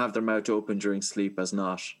to have their mouth open during sleep as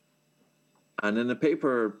not. And in a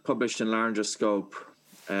paper published in Laryngoscope,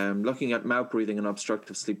 looking at mouth breathing and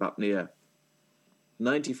obstructive sleep apnea,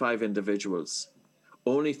 95 individuals,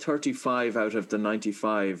 only 35 out of the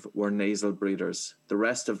 95 were nasal breathers. The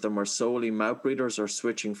rest of them were solely mouth breathers or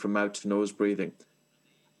switching from mouth to nose breathing.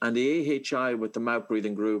 And the AHI with the mouth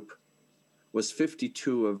breathing group was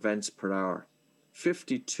 52 events per hour.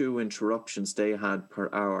 52 interruptions they had per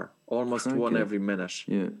hour, almost one every minute.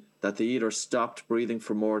 Yeah. That they either stopped breathing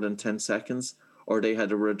for more than 10 seconds or they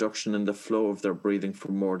had a reduction in the flow of their breathing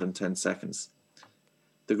for more than 10 seconds.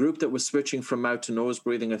 The group that was switching from mouth to nose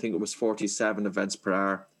breathing, I think it was 47 events per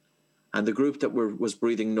hour. And the group that was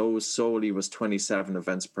breathing nose solely was 27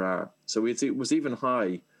 events per hour. So it was even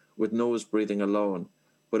high with nose breathing alone,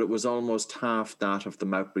 but it was almost half that of the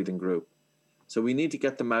mouth breathing group. So we need to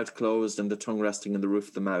get the mouth closed and the tongue resting in the roof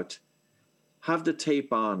of the mouth. Have the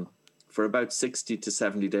tape on for about 60 to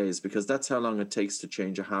 70 days because that's how long it takes to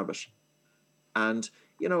change a habit. And,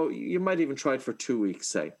 you might even try it for 2 weeks,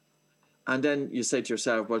 say. And then you say to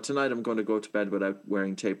yourself, well, tonight I'm going to go to bed without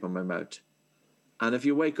wearing tape on my mouth. And if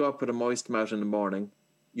you wake up with a moist mouth in the morning,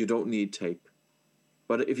 you don't need tape.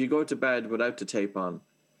 But if you go to bed without the tape on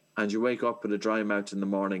and you wake up with a dry mouth in the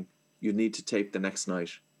morning, you need to tape the next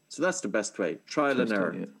night. So that's the best way. Trial and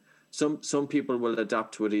error. Yeah. Some people will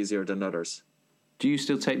adapt to it easier than others. Do you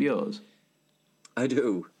still tape yours? I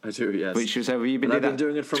do, yes. Which is, have you been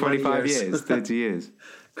doing it for 25 years, 30 years?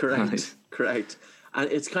 Correct.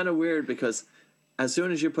 And it's kind of weird because as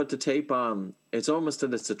soon as you put the tape on, it's almost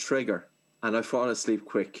that it's a trigger. and I fall asleep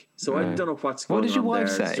quick. So I don't know what's What going on. does your wife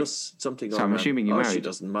there. say? It's just something going So I'm on. assuming you're married. She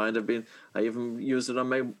doesn't mind. I even use it on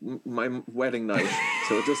my wedding night,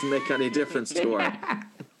 so it doesn't make any difference to her.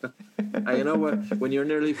 You know what? When you're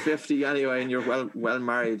nearly 50 anyway, and you're well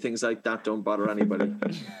married, things like that don't bother anybody.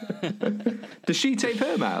 Does she tape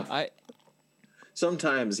her mouth?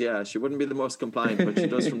 Sometimes, yeah. She wouldn't be the most compliant, but she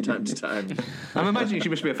does from time to time. I'm imagining she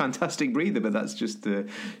must be a fantastic breather, but that's just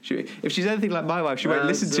if she's anything like my wife, she won't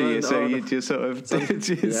listen to you, so you're sort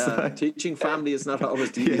of... Teaching family is not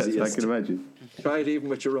always the easiest. Yes, I can imagine. Try it even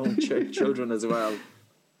with your own children as well.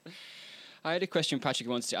 I had a question Patrick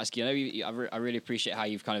wanted to ask you. I know I really appreciate how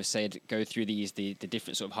you've kind of said go through the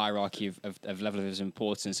different sort of hierarchy of level of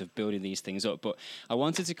importance of building these things up. But I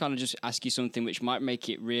wanted to kind of just ask you something which might make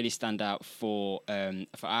it really stand out for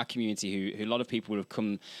our community, who a lot of people have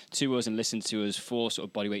come to us and listened to us for sort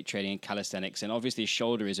of bodyweight training and calisthenics. And obviously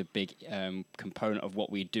shoulder is a big component of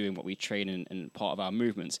what we do and what we train and part of our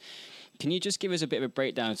movements. Can you just give us a bit of a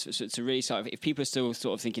breakdown to really sort of, if people are still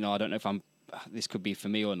sort of thinking, I don't know if this could be for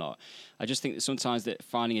me or not. I just think that sometimes that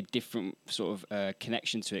finding a different sort of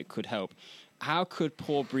connection to it could help. How could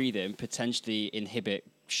poor breathing potentially inhibit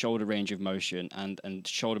shoulder range of motion and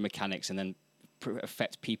shoulder mechanics, and then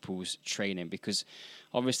affect people's training? Because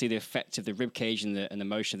obviously the effect of the rib cage and the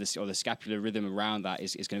motion of the scapular rhythm around that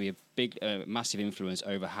is going to be a big, massive influence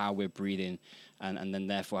over how we're breathing, and then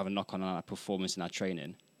therefore have a knock-on on our performance in our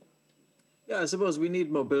training. Yeah, I suppose we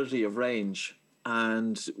need mobility of range.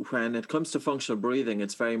 And when it comes to functional breathing,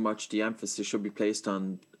 it's very much the emphasis should be placed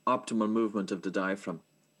on optimal movement of the diaphragm.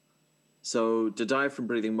 So the diaphragm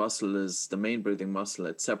breathing muscle is the main breathing muscle.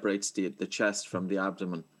 It separates the chest from the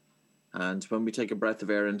abdomen. And when we take a breath of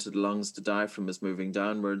air into the lungs, the diaphragm is moving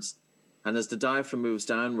downwards. And as the diaphragm moves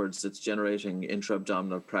downwards, it's generating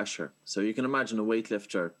intra-abdominal pressure. So you can imagine a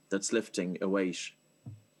weightlifter that's lifting a weight.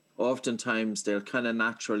 Oftentimes, they'll kind of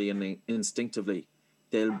naturally and instinctively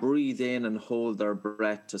they'll breathe in and hold their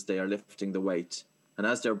breath as they are lifting the weight. And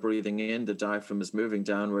as they're breathing in, the diaphragm is moving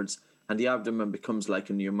downwards and the abdomen becomes like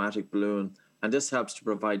a pneumatic balloon. And this helps to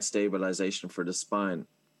provide stabilization for the spine.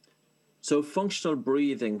 So functional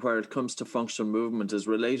breathing, where it comes to functional movement, is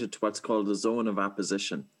related to what's called the zone of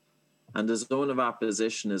apposition. And the zone of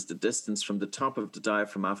apposition is the distance from the top of the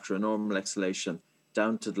diaphragm after a normal exhalation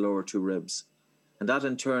down to the lower two ribs. And that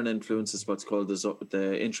in turn influences what's called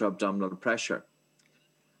the intra-abdominal pressure.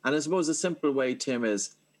 And I suppose a simple way, Tim,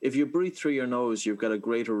 is if you breathe through your nose, you've got a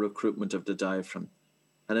greater recruitment of the diaphragm.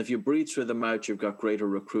 And if you breathe through the mouth, you've got greater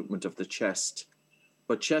recruitment of the chest.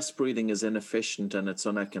 But chest breathing is inefficient and it's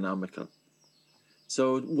uneconomical.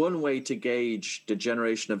 So one way to gauge the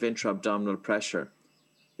generation of intra-abdominal pressure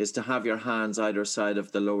is to have your hands either side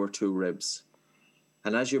of the lower two ribs.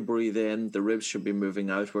 And as you breathe in, the ribs should be moving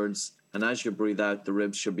outwards. And as you breathe out, the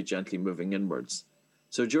ribs should be gently moving inwards.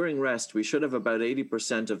 So during rest, we should have about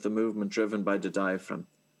 80% of the movement driven by the diaphragm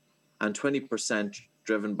and 20%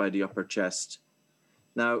 driven by the upper chest.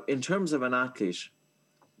 Now, in terms of an athlete,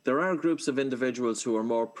 there are groups of individuals who are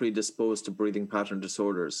more predisposed to breathing pattern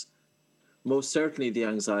disorders. Most certainly the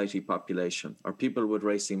anxiety population, or people with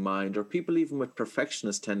racing mind, or people even with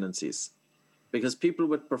perfectionist tendencies. Because people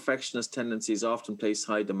with perfectionist tendencies often place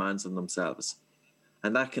high demands on themselves,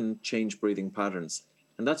 and that can change breathing patterns.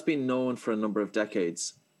 And that's been known for a number of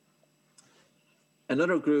decades.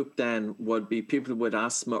 Another group then would be people with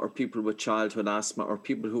asthma or people with childhood asthma or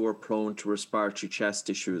people who are prone to respiratory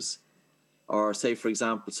chest issues. Or say, for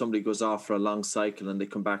example, somebody goes off for a long cycle and they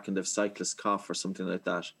come back and they have cyclist cough or something like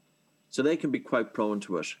that. So they can be quite prone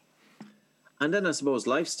to it. And then I suppose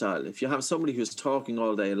lifestyle. If you have somebody who's talking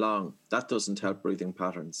all day long, that doesn't help breathing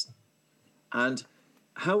patterns. And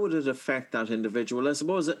how would it affect that individual? I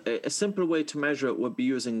suppose a simple way to measure it would be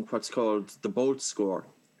using what's called the BOLT score,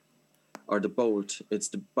 or the BOLT. It's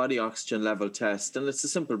the body oxygen level test, and it's a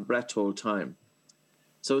simple breath hold time.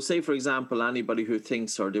 So say, for example, anybody who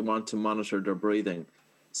thinks or they want to monitor their breathing,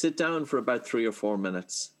 sit down for about 3 or 4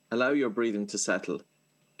 minutes, allow your breathing to settle,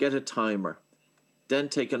 get a timer, then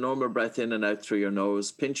take a normal breath in and out through your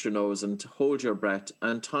nose, pinch your nose and hold your breath,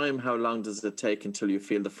 and time how long does it take until you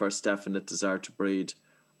feel the first definite desire to breathe,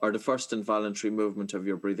 or the first involuntary movement of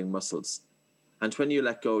your breathing muscles. And when you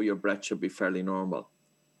let go, your breath should be fairly normal.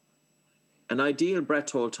 An ideal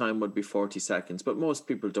breath hold time would be 40 seconds, but most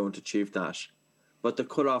people don't achieve that. But the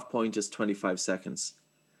cutoff point is 25 seconds.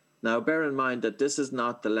 Now, bear in mind that this is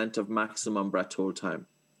not the length of maximum breath hold time.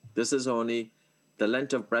 This is only the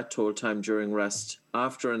length of breath hold time during rest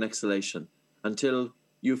after an exhalation until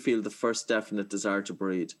you feel the first definite desire to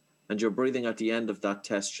breathe, and your breathing at the end of that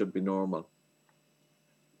test should be normal.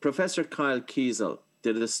 Professor Kyle Kiesel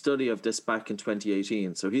did a study of this back in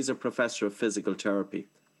 2018. So he's a professor of physical therapy.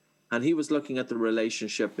 And he was looking at the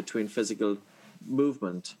relationship between physical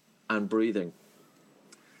movement and breathing.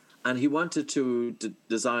 And he wanted to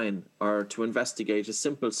design or to investigate a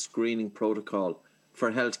simple screening protocol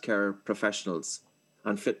for healthcare professionals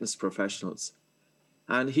and fitness professionals.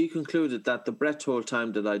 And he concluded that the breath hold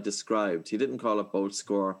time that I described, he didn't call it Bolt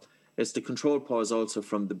score, it's the control pause also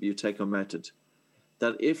from the Buteyko method,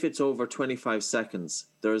 that if it's over 25 seconds,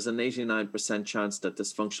 there is an 89% chance that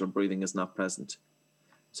dysfunctional breathing is not present.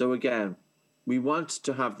 So again, we want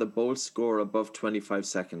to have the Bolt score above 25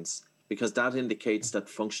 seconds because that indicates that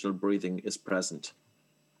functional breathing is present.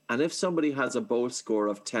 And if somebody has a Bolt score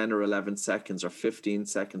of 10 or 11 seconds or 15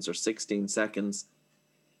 seconds or 16 seconds,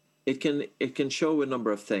 it can show a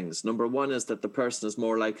number of things. Number one is that the person is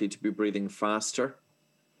more likely to be breathing faster.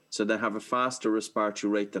 So they have a faster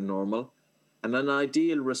respiratory rate than normal. And an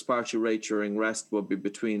ideal respiratory rate during rest would be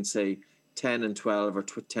between, say, 10 and 12 or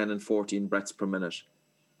 10 and 14 breaths per minute.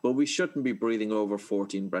 But we shouldn't be breathing over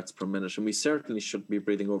 14 breaths per minute, and we certainly shouldn't be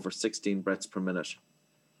breathing over 16 breaths per minute.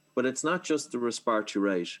 But it's not just the respiratory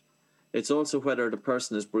rate. It's also whether the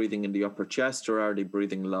person is breathing in the upper chest or are they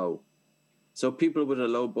breathing low. So people with a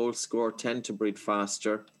low Bolt score tend to breathe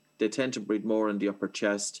faster, they tend to breathe more in the upper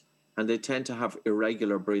chest, and they tend to have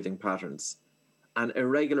irregular breathing patterns. And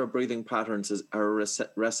irregular breathing patterns are a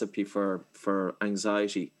recipe for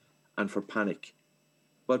anxiety and for panic.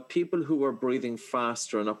 But people who are breathing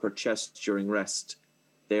faster in upper chest during rest,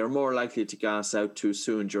 they are more likely to gas out too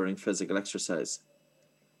soon during physical exercise.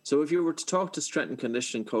 So if you were to talk to strength and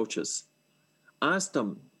conditioning coaches, ask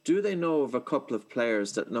them, do they know of a couple of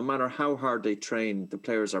players that no matter how hard they train, the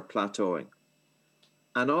players are plateauing?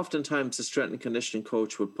 And oftentimes the strength and conditioning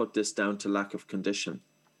coach will put this down to lack of condition.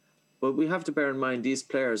 But we have to bear in mind these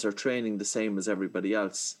players are training the same as everybody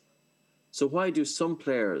else. So why do some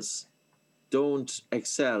players don't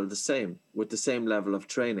excel the same with the same level of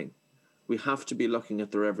training? We have to be looking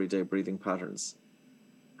at their everyday breathing patterns.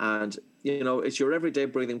 And, you know, it's your everyday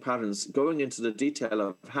breathing patterns going into the detail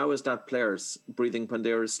of how is that player's breathing when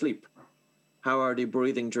they're asleep? How are they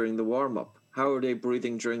breathing during the warm-up? How are they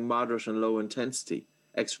breathing during moderate and low intensity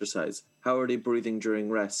exercise? How are they breathing during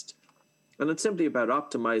rest? And it's simply about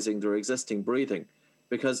optimizing their existing breathing,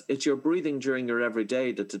 because it's your breathing during your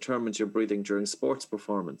everyday that determines your breathing during sports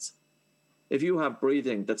performance. If you have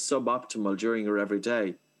breathing that's suboptimal during your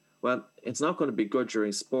everyday, well, it's not going to be good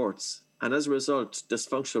during sports. And as a result,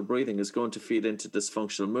 dysfunctional breathing is going to feed into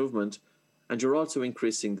dysfunctional movement, and you're also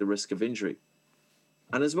increasing the risk of injury.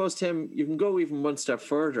 And I suppose, Tim, you can go even one step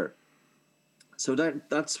further. So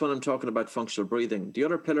that's when I'm talking about functional breathing. The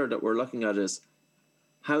other pillar that we're looking at is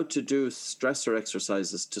how to do stressor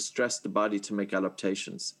exercises to stress the body to make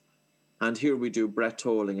adaptations. And here we do breath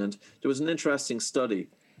holding. And there was an interesting study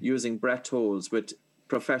using breath holds with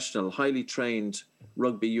professional, highly trained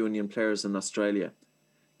rugby union players in Australia.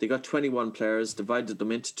 They got 21 players, divided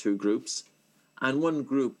them into two groups, and one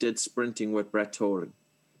group did sprinting with breath holding,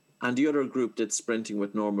 and the other group did sprinting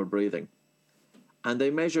with normal breathing. And they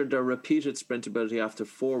measured their repeated sprintability after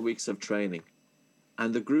 4 weeks of training.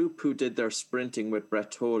 And the group who did their sprinting with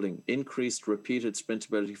breath holding increased repeated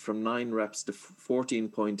sprintability from 9 reps to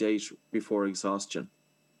 14.8 before exhaustion.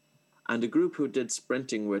 And the group who did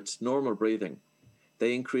sprinting with normal breathing,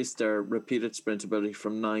 they increased their repeated sprintability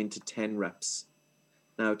from 9 to 10 reps.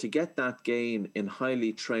 Now, to get that gain in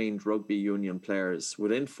highly trained rugby union players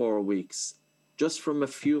within 4 weeks, just from a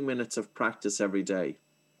few minutes of practice every day,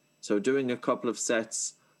 so doing a couple of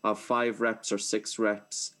sets of 5 reps or 6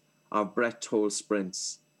 reps of breath hold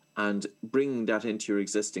sprints and bringing that into your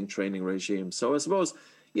existing training regime. So I suppose,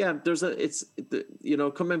 yeah,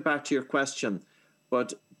 coming back to your question,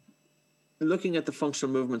 but looking at the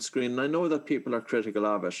functional movement screen, and I know that people are critical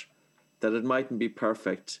of it, that it mightn't be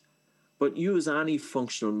perfect, but use any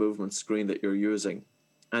functional movement screen that you're using.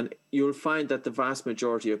 And you'll find that the vast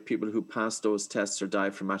majority of people who pass those tests are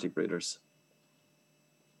diaphragmatic breathers.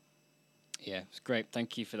 Yeah, it's great.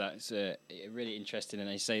 Thank you for that. It's really interesting. And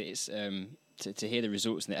I say it's to hear the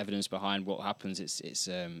results and the evidence behind what happens. It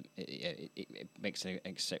makes an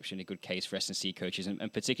exceptionally good case for S&C coaches, and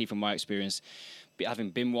particularly from my experience,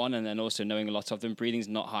 having been one, and then also knowing a lot of them, breathing's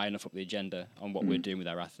not high enough up the agenda on what we're doing with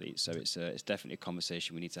our athletes. So it's definitely a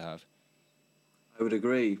conversation we need to have. I would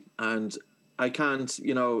agree, and I can't.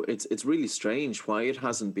 It's really strange why it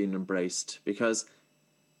hasn't been embraced, because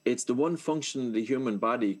it's the one function in the human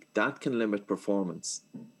body that can limit performance.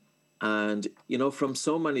 And, from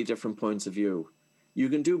so many different points of view, you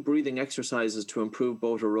can do breathing exercises to improve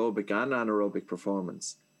both aerobic and anaerobic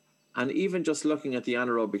performance. And even just looking at the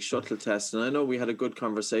anaerobic shuttle test, and I know we had a good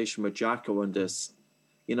conversation with Jacko on this,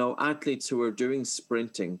 Athletes who are doing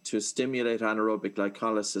sprinting to stimulate anaerobic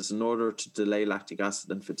glycolysis in order to delay lactic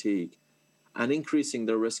acid and fatigue, and increasing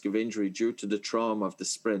their risk of injury due to the trauma of the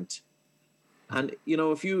sprint. And,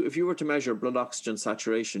 if you were to measure blood oxygen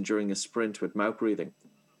saturation during a sprint with mouth breathing,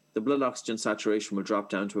 the blood oxygen saturation will drop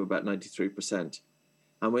down to about 93%.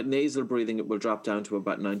 And with nasal breathing, it will drop down to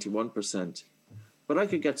about 91%. But I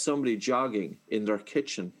could get somebody jogging in their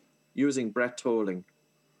kitchen using breath holding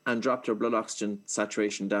and drop their blood oxygen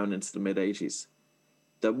saturation down into the mid-80s.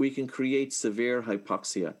 That we can create severe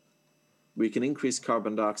hypoxia. We can increase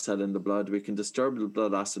carbon dioxide in the blood, we can disturb the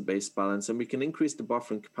blood acid-base balance, and we can increase the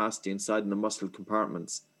buffering capacity inside in the muscle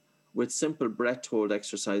compartments with simple breath hold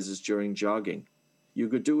exercises during jogging. You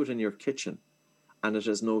could do it in your kitchen, and it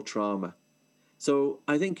has no trauma. So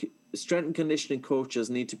I think strength and conditioning coaches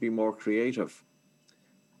need to be more creative.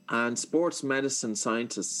 And sports medicine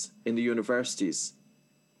scientists in the universities,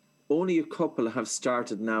 only a couple have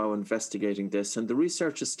started now investigating this, and the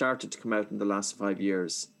research has started to come out in the last 5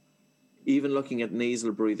 years, even looking at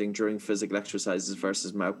nasal breathing during physical exercises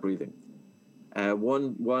versus mouth breathing.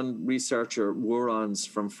 One researcher, Wourons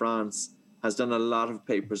from France, has done a lot of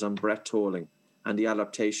papers on breath holding and the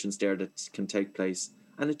adaptations there that can take place.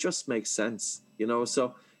 And it just makes sense,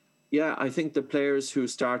 So, yeah, I think the players who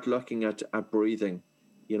start looking at breathing,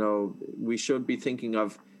 we should be thinking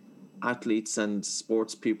of athletes and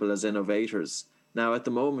sports people as innovators. Now, at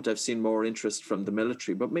the moment, I've seen more interest from the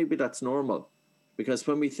military, but maybe that's normal. Because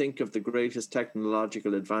when we think of the greatest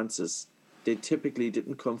technological advances, they typically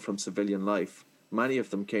didn't come from civilian life. Many of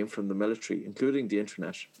them came from the military, including the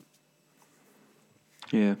internet.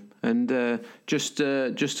 Yeah, and just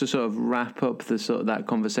to sort of wrap up the sort of that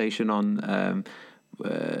conversation on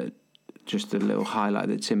just a little highlight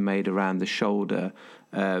that Tim made around the shoulder.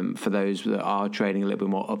 For those that are training a little bit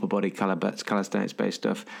more upper body calisthenics based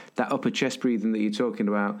stuff, that upper chest breathing that you're talking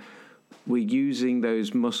about, we're using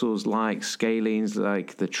those muscles like scalenes,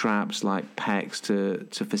 like the traps, like pecs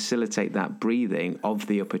to facilitate that breathing of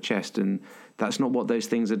the upper chest, and that's not what those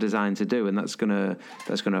things are designed to do, and that's gonna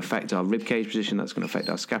affect our rib cage position, that's gonna affect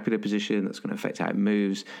our scapular position, that's gonna affect how it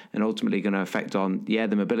moves, and ultimately gonna affect on the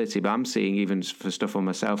mobility. But I'm seeing even for stuff on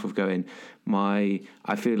myself of going,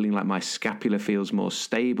 I'm feeling like my scapula feels more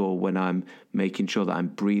stable when I'm making sure that I'm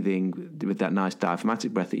breathing with that nice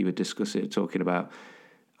diaphragmatic breath that you were talking about.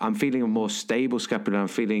 I'm feeling a more stable scapula.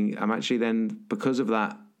 I'm actually then, because of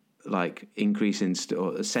that, like increase in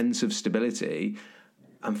or a sense of stability,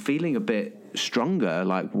 I'm feeling a bit stronger,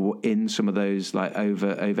 like in some of those like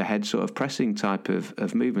overhead sort of pressing type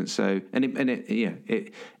of movements. So,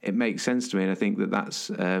 it makes sense to me, and I think that's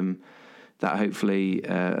that hopefully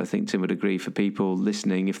I think Tim would agree for people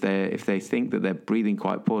listening, if they think that they're breathing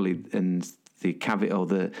quite poorly, and the caveat or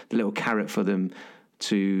the little carrot for them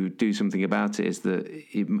to do something about it is that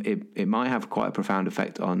it might have quite a profound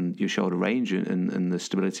effect on your shoulder range and the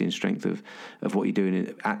stability and strength of what you're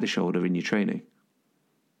doing at the shoulder in your training.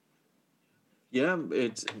 Yeah,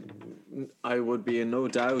 I would be in no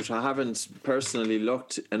doubt. I haven't personally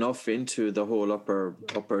looked enough into the whole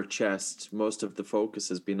upper chest. Most of the focus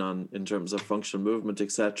has been on in terms of functional movement,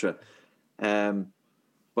 etc.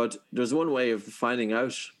 But there's one way of finding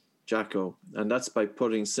out, Jacko, and that's by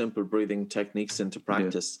putting simple breathing techniques into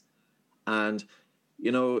practice. Yeah. And,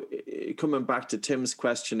 coming back to Tim's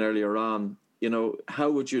question earlier on, how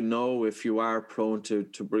would you know if you are prone to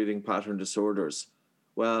breathing pattern disorders?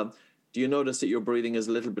 Well, do you notice that your breathing is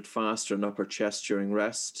a little bit faster in upper chest during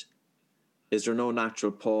rest? Is there no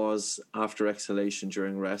natural pause after exhalation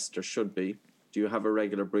during rest? There should be. Do you have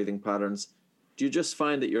irregular breathing patterns? Do you just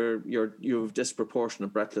find that you have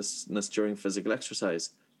disproportionate breathlessness during physical exercise?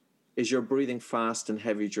 Is your breathing fast and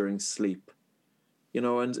heavy during sleep?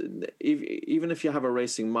 And even if you have a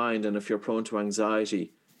racing mind and if you're prone to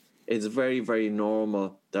anxiety, it's very, very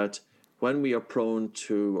normal that when we are prone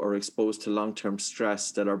to or exposed to long-term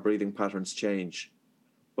stress, that our breathing patterns change.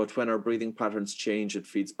 But when our breathing patterns change, it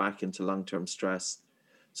feeds back into long-term stress.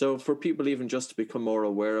 So for people even just to become more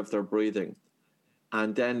aware of their breathing,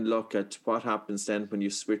 and then look at what happens then when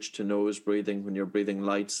you switch to nose breathing, when you're breathing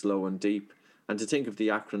light, slow, and deep, and to think of the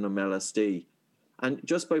acronym LSD. And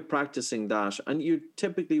just by practicing that, and you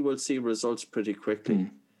typically will see results pretty quickly.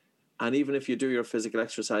 Mm. And even if you do your physical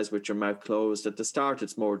exercise with your mouth closed, at the start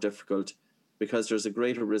it's more difficult because there's a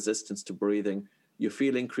greater resistance to breathing. You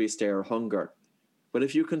feel increased air hunger. But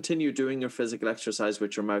if you continue doing your physical exercise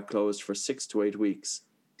with your mouth closed for 6 to 8 weeks,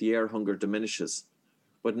 the air hunger diminishes.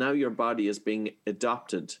 But now your body is being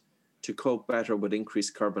adapted to cope better with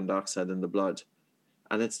increased carbon dioxide in the blood.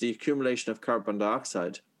 And it's the accumulation of carbon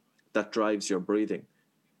dioxide that drives your breathing.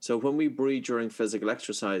 So when we breathe during physical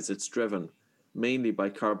exercise, it's driven mainly by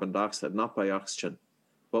carbon dioxide, not by oxygen.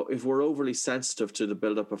 But if we're overly sensitive to the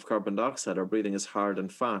buildup of carbon dioxide, our breathing is hard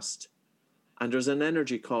and fast. And there's an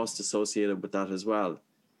energy cost associated with that as well.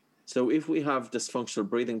 So if we have dysfunctional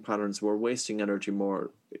breathing patterns, we're wasting energy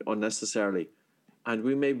more unnecessarily. And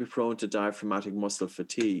we may be prone to diaphragmatic muscle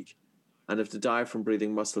fatigue. And if the diaphragm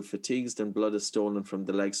breathing muscle fatigues, then blood is stolen from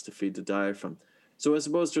the legs to feed the diaphragm. So I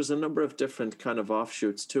suppose there's a number of different kind of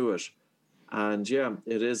offshoots to it. And yeah,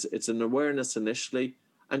 it's an awareness initially,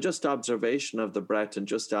 and just observation of the breath and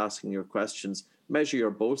just asking your questions. Measure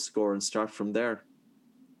your Bolt score and start from there.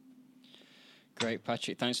 Great,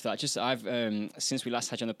 Patrick. Thanks for that. Just I've since we last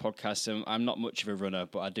had you on the podcast, I'm not much of a runner,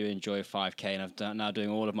 but I do enjoy 5K, and I'm now doing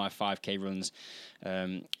all of my 5K runs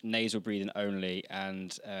nasal breathing only.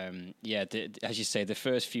 And as you say, the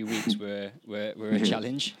first few weeks were a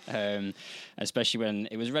challenge, especially when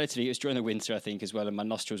it was during the winter, I think, as well, and my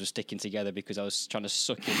nostrils were sticking together because I was trying to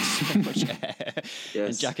suck in so much air. Yes.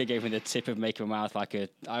 And Jacka gave me the tip of making my mouth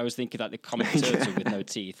I was thinking like the comic turtle with no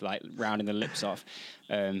teeth, like rounding the lips off.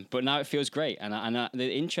 But now it feels great. And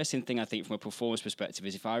the interesting thing, I think, from a performance perspective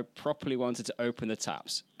is if I properly wanted to open the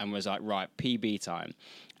taps and was like, right, PB time,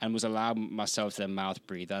 and was allowing myself to then mouth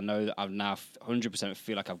breathe, I know that I've now 100%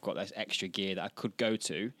 feel like I've got this extra gear that I could go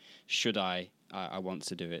to should I want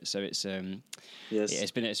to do it. So it's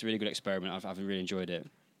it's a really good experiment. I've really enjoyed it.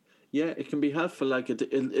 Yeah, it can be helpful. Like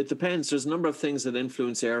it depends. There's a number of things that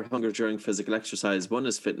influence air hunger during physical exercise. One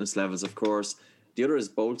is fitness levels, of course. The other is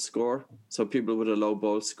Bolt score. So people with a low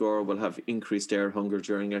Bolt score will have increased air hunger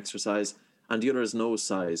during exercise. And the other is nose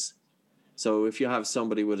size. So if you have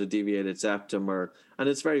somebody with a deviated septum, and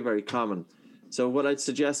it's very, very common. So what I'd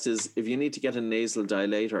suggest is if you need to get a nasal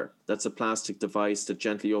dilator, that's a plastic device that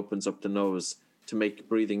gently opens up the nose to make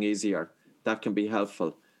breathing easier. That can be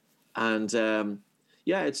helpful. And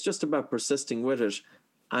it's just about persisting with it.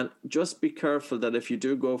 And just be careful that if you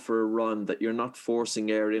do go for a run, that you're not forcing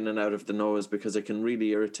air in and out of the nose, because it can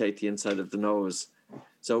really irritate the inside of the nose.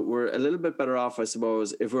 So we're a little bit better off, I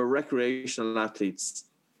suppose, if we're recreational athletes,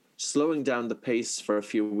 slowing down the pace for a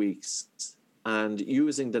few weeks and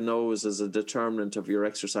using the nose as a determinant of your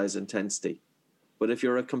exercise intensity. But if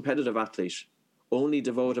you're a competitive athlete, only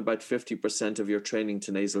devote about 50% of your training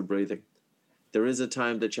to nasal breathing. There is a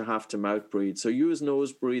time that you have to mouth breathe. So use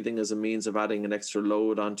nose breathing as a means of adding an extra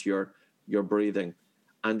load onto your breathing.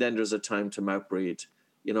 And then there's a time to mouth breathe.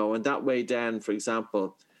 And that way then, for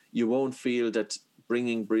example, you won't feel that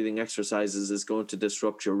bringing breathing exercises is going to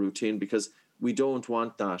disrupt your routine, because we don't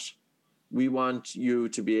want that. We want you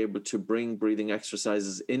to be able to bring breathing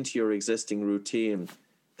exercises into your existing routine,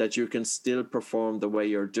 that you can still perform the way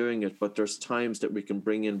you're doing it. But there's times that we can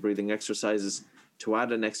bring in breathing exercises to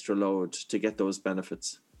add an extra load to get those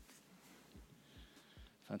benefits.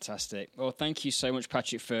 Fantastic. Well, thank you so much,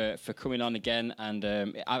 Patrick, for coming on again. And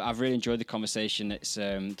I've really enjoyed the conversation. It's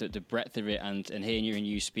the breadth of it, and hearing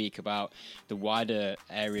you speak about the wider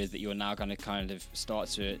area that you're now going to kind of start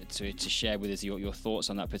to share with us your thoughts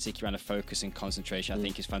on that particular kind of focus and concentration. I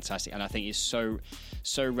think is fantastic, and I think it's so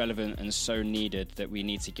relevant and so needed that we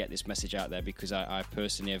need to get this message out there, because I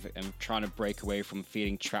personally am trying to break away from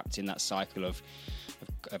feeling trapped in that cycle of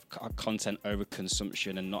content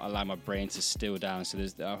overconsumption and not allow my brain to still down. So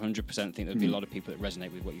there's 100% think there'll be a lot of people that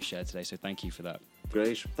resonate with what you shared today. So thank you for that.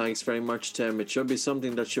 Great. Thanks very much, Tim. It should be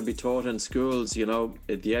something that should be taught in schools.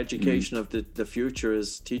 The education of the future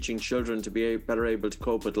is teaching children to be better able to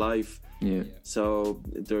cope with life. Yeah. So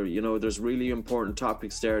there's really important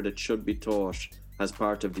topics there that should be taught as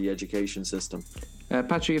part of the education system.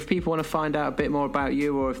 Patrick, if people want to find out a bit more about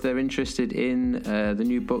you, or if they're interested in the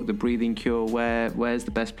new book, The Breathing Cure, where's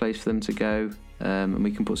the best place for them to go? And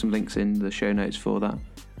we can put some links in the show notes for that.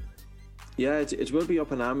 Yeah, it will be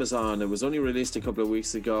up on Amazon. It was only released a couple of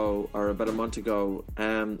weeks ago, or about a month ago.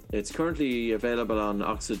 It's currently available on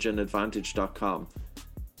oxygenadvantage.com.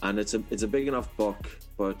 And it's a big enough book,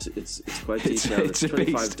 but it's quite detailed. It's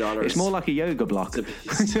 $25. It's more like a yoga block.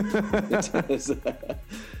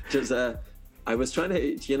 I was trying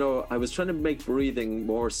to make breathing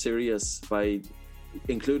more serious by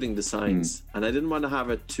including the science, and I didn't want to have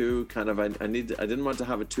it too kind of. I didn't want to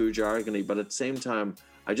have it too jargony, but at the same time,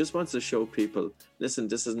 I just wanted to show people, listen,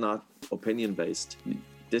 this is not opinion based.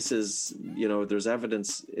 This is, there's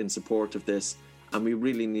evidence in support of this, and we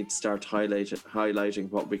really need to start highlighting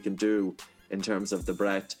what we can do in terms of the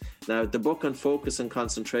breath. Now, the book on focus and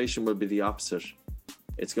concentration will be the opposite.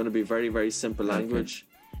 It's going to be very, very simple language.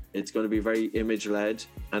 It's going to be very image-led,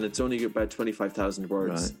 and it's only about 25,000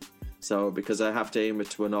 words. Right. So, because I have to aim it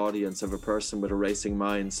to an audience of a person with a racing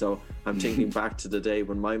mind. So I'm thinking back to the day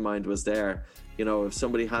when my mind was there. You know, if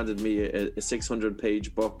somebody handed me a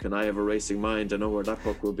 600-page book and I have a racing mind, I know where that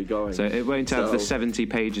book will be going. So it won't have the 70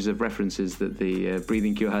 pages of references that the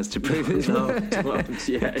breathing cure has to prove it. No, it won't.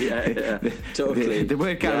 Yeah, totally. The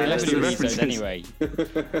word carry less than the references. Anyway,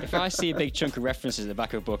 if I see a big chunk of references at the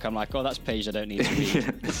back of a book, I'm like, oh, that's a page I don't need to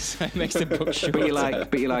read. So it makes the book shorter. But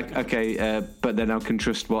you're like, okay, but then I can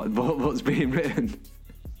trust what's being written.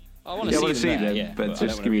 I want to see them, but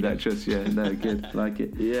just give me that trust. Yeah, no, good, like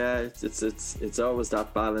it. Yeah, it's always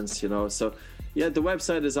that balance, you know. So, yeah, the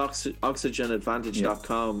website is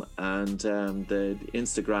oxygenadvantage.com, and the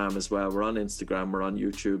Instagram as well. We're on Instagram, we're on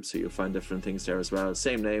YouTube, so you'll find different things there as well.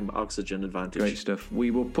 Same name, Oxygen Advantage. Great stuff.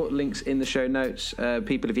 We will put links in the show notes.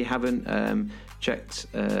 People, if you haven't checked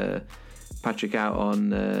Patrick out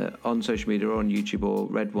on social media or on YouTube or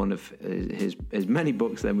read one of his many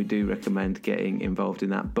books, then we do recommend getting involved in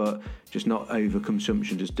that, but just not over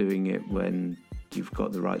consumption, just doing it when you've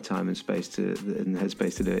got the right time and space and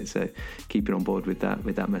headspace to do it. So keeping on board with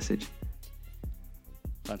that message.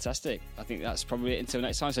 Fantastic. I think that's probably it until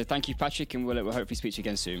next time. So thank you, Patrick, and we'll hopefully speak to you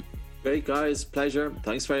again soon. Great, guys. Pleasure.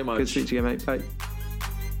 Thanks very much. Good to speak to you, mate. Bye.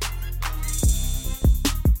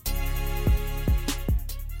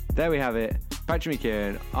 There we have it. Patrick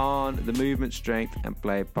McKeown on the Movement, Strength and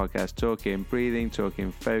Play podcast, talking breathing,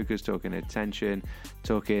 talking focus, talking attention,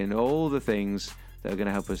 talking all the things that are going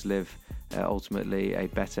to help us live ultimately a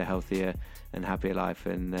better, healthier and happier life.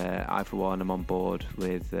 And I, for one, am on board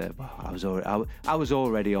with... I was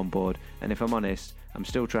already on board. And if I'm honest, I'm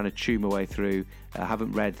still trying to chew my way through. I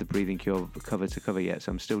haven't read The Breathing Cure cover to cover yet,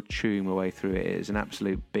 so I'm still chewing my way through it. It is an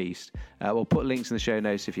absolute beast. We'll put links in the show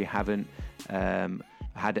notes if you haven't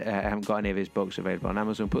haven't got any of his books available on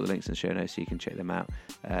Amazon. Put the links in the show notes so you can check them out.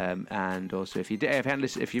 And also, if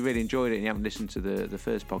you really enjoyed it and you haven't listened to the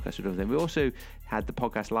first podcast we've done with him, we also had the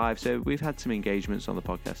podcast live, so we've had some engagements on the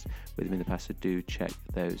podcast with him in the past, so do check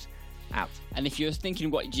those out. And if you're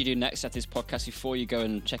thinking what do you do next after this podcast, before you go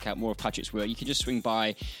and check out more of Patrick's work, you can just swing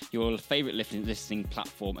by your favourite listening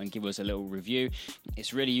platform and give us a little review.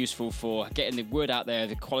 It's really useful for getting the word out there,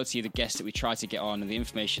 the quality of the guests that we try to get on, and the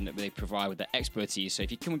information that they provide with their expertise. So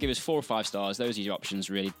if you can give us 4 or 5 stars, those are your options.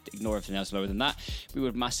 Really ignore everything else lower than that. We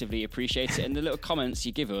would massively appreciate it. And the little comments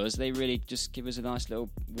you give us, they really just give us a nice little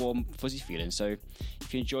warm fuzzy feeling. So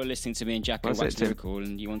if you enjoy listening to me and Jacko Wax Lyrical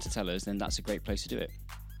and you want to tell us, then that's a great place to do it.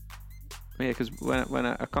 Yeah, because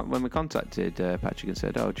when we contacted Patrick and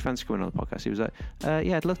said, "Oh, do you fancy coming on the podcast?" he was like,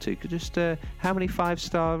 "Yeah, I'd love to. Could just how many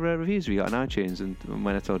 5-star reviews have we got on iTunes?" And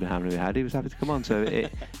when I told him how many we had, he was happy to come on. So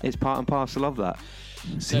it's part and parcel of that.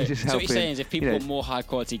 So what you're saying is, if people want more high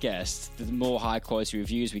quality guests, the more high quality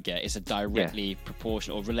reviews we get, it's a directly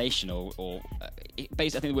proportional or relational, or basically,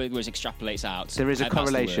 I think the word extrapolates out. There is a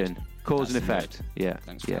correlation, cause and effect. Yeah.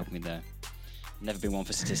 Thanks for helping me there. Never been one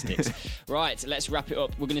for statistics. Right, let's wrap it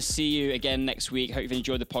up. We're going to see you again next week. Hope you've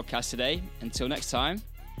enjoyed the podcast today. Until next time.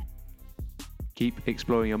 Keep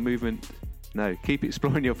exploring your movement. No, keep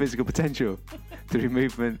exploring your physical potential through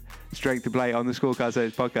movement, strength and play on the Scorecard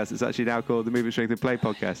Series podcast. It's actually now called the Movement, Strength and Play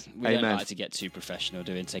podcast. We don't like to get too professional,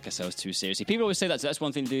 do we, and take ourselves too seriously. People always say that. So that's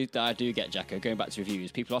one thing that I do get, Jacko. Going back to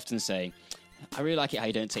reviews, people often say, I really like it how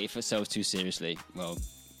you don't take yourselves too seriously. Well...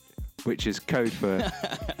 which is code for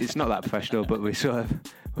it's not that professional, but we sort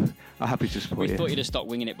of are happy to support you. We thought you'd have stopped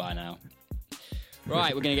winging it by now.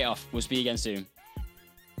 Right, we're going to get off. We'll speak again soon.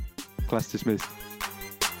 Class dismissed.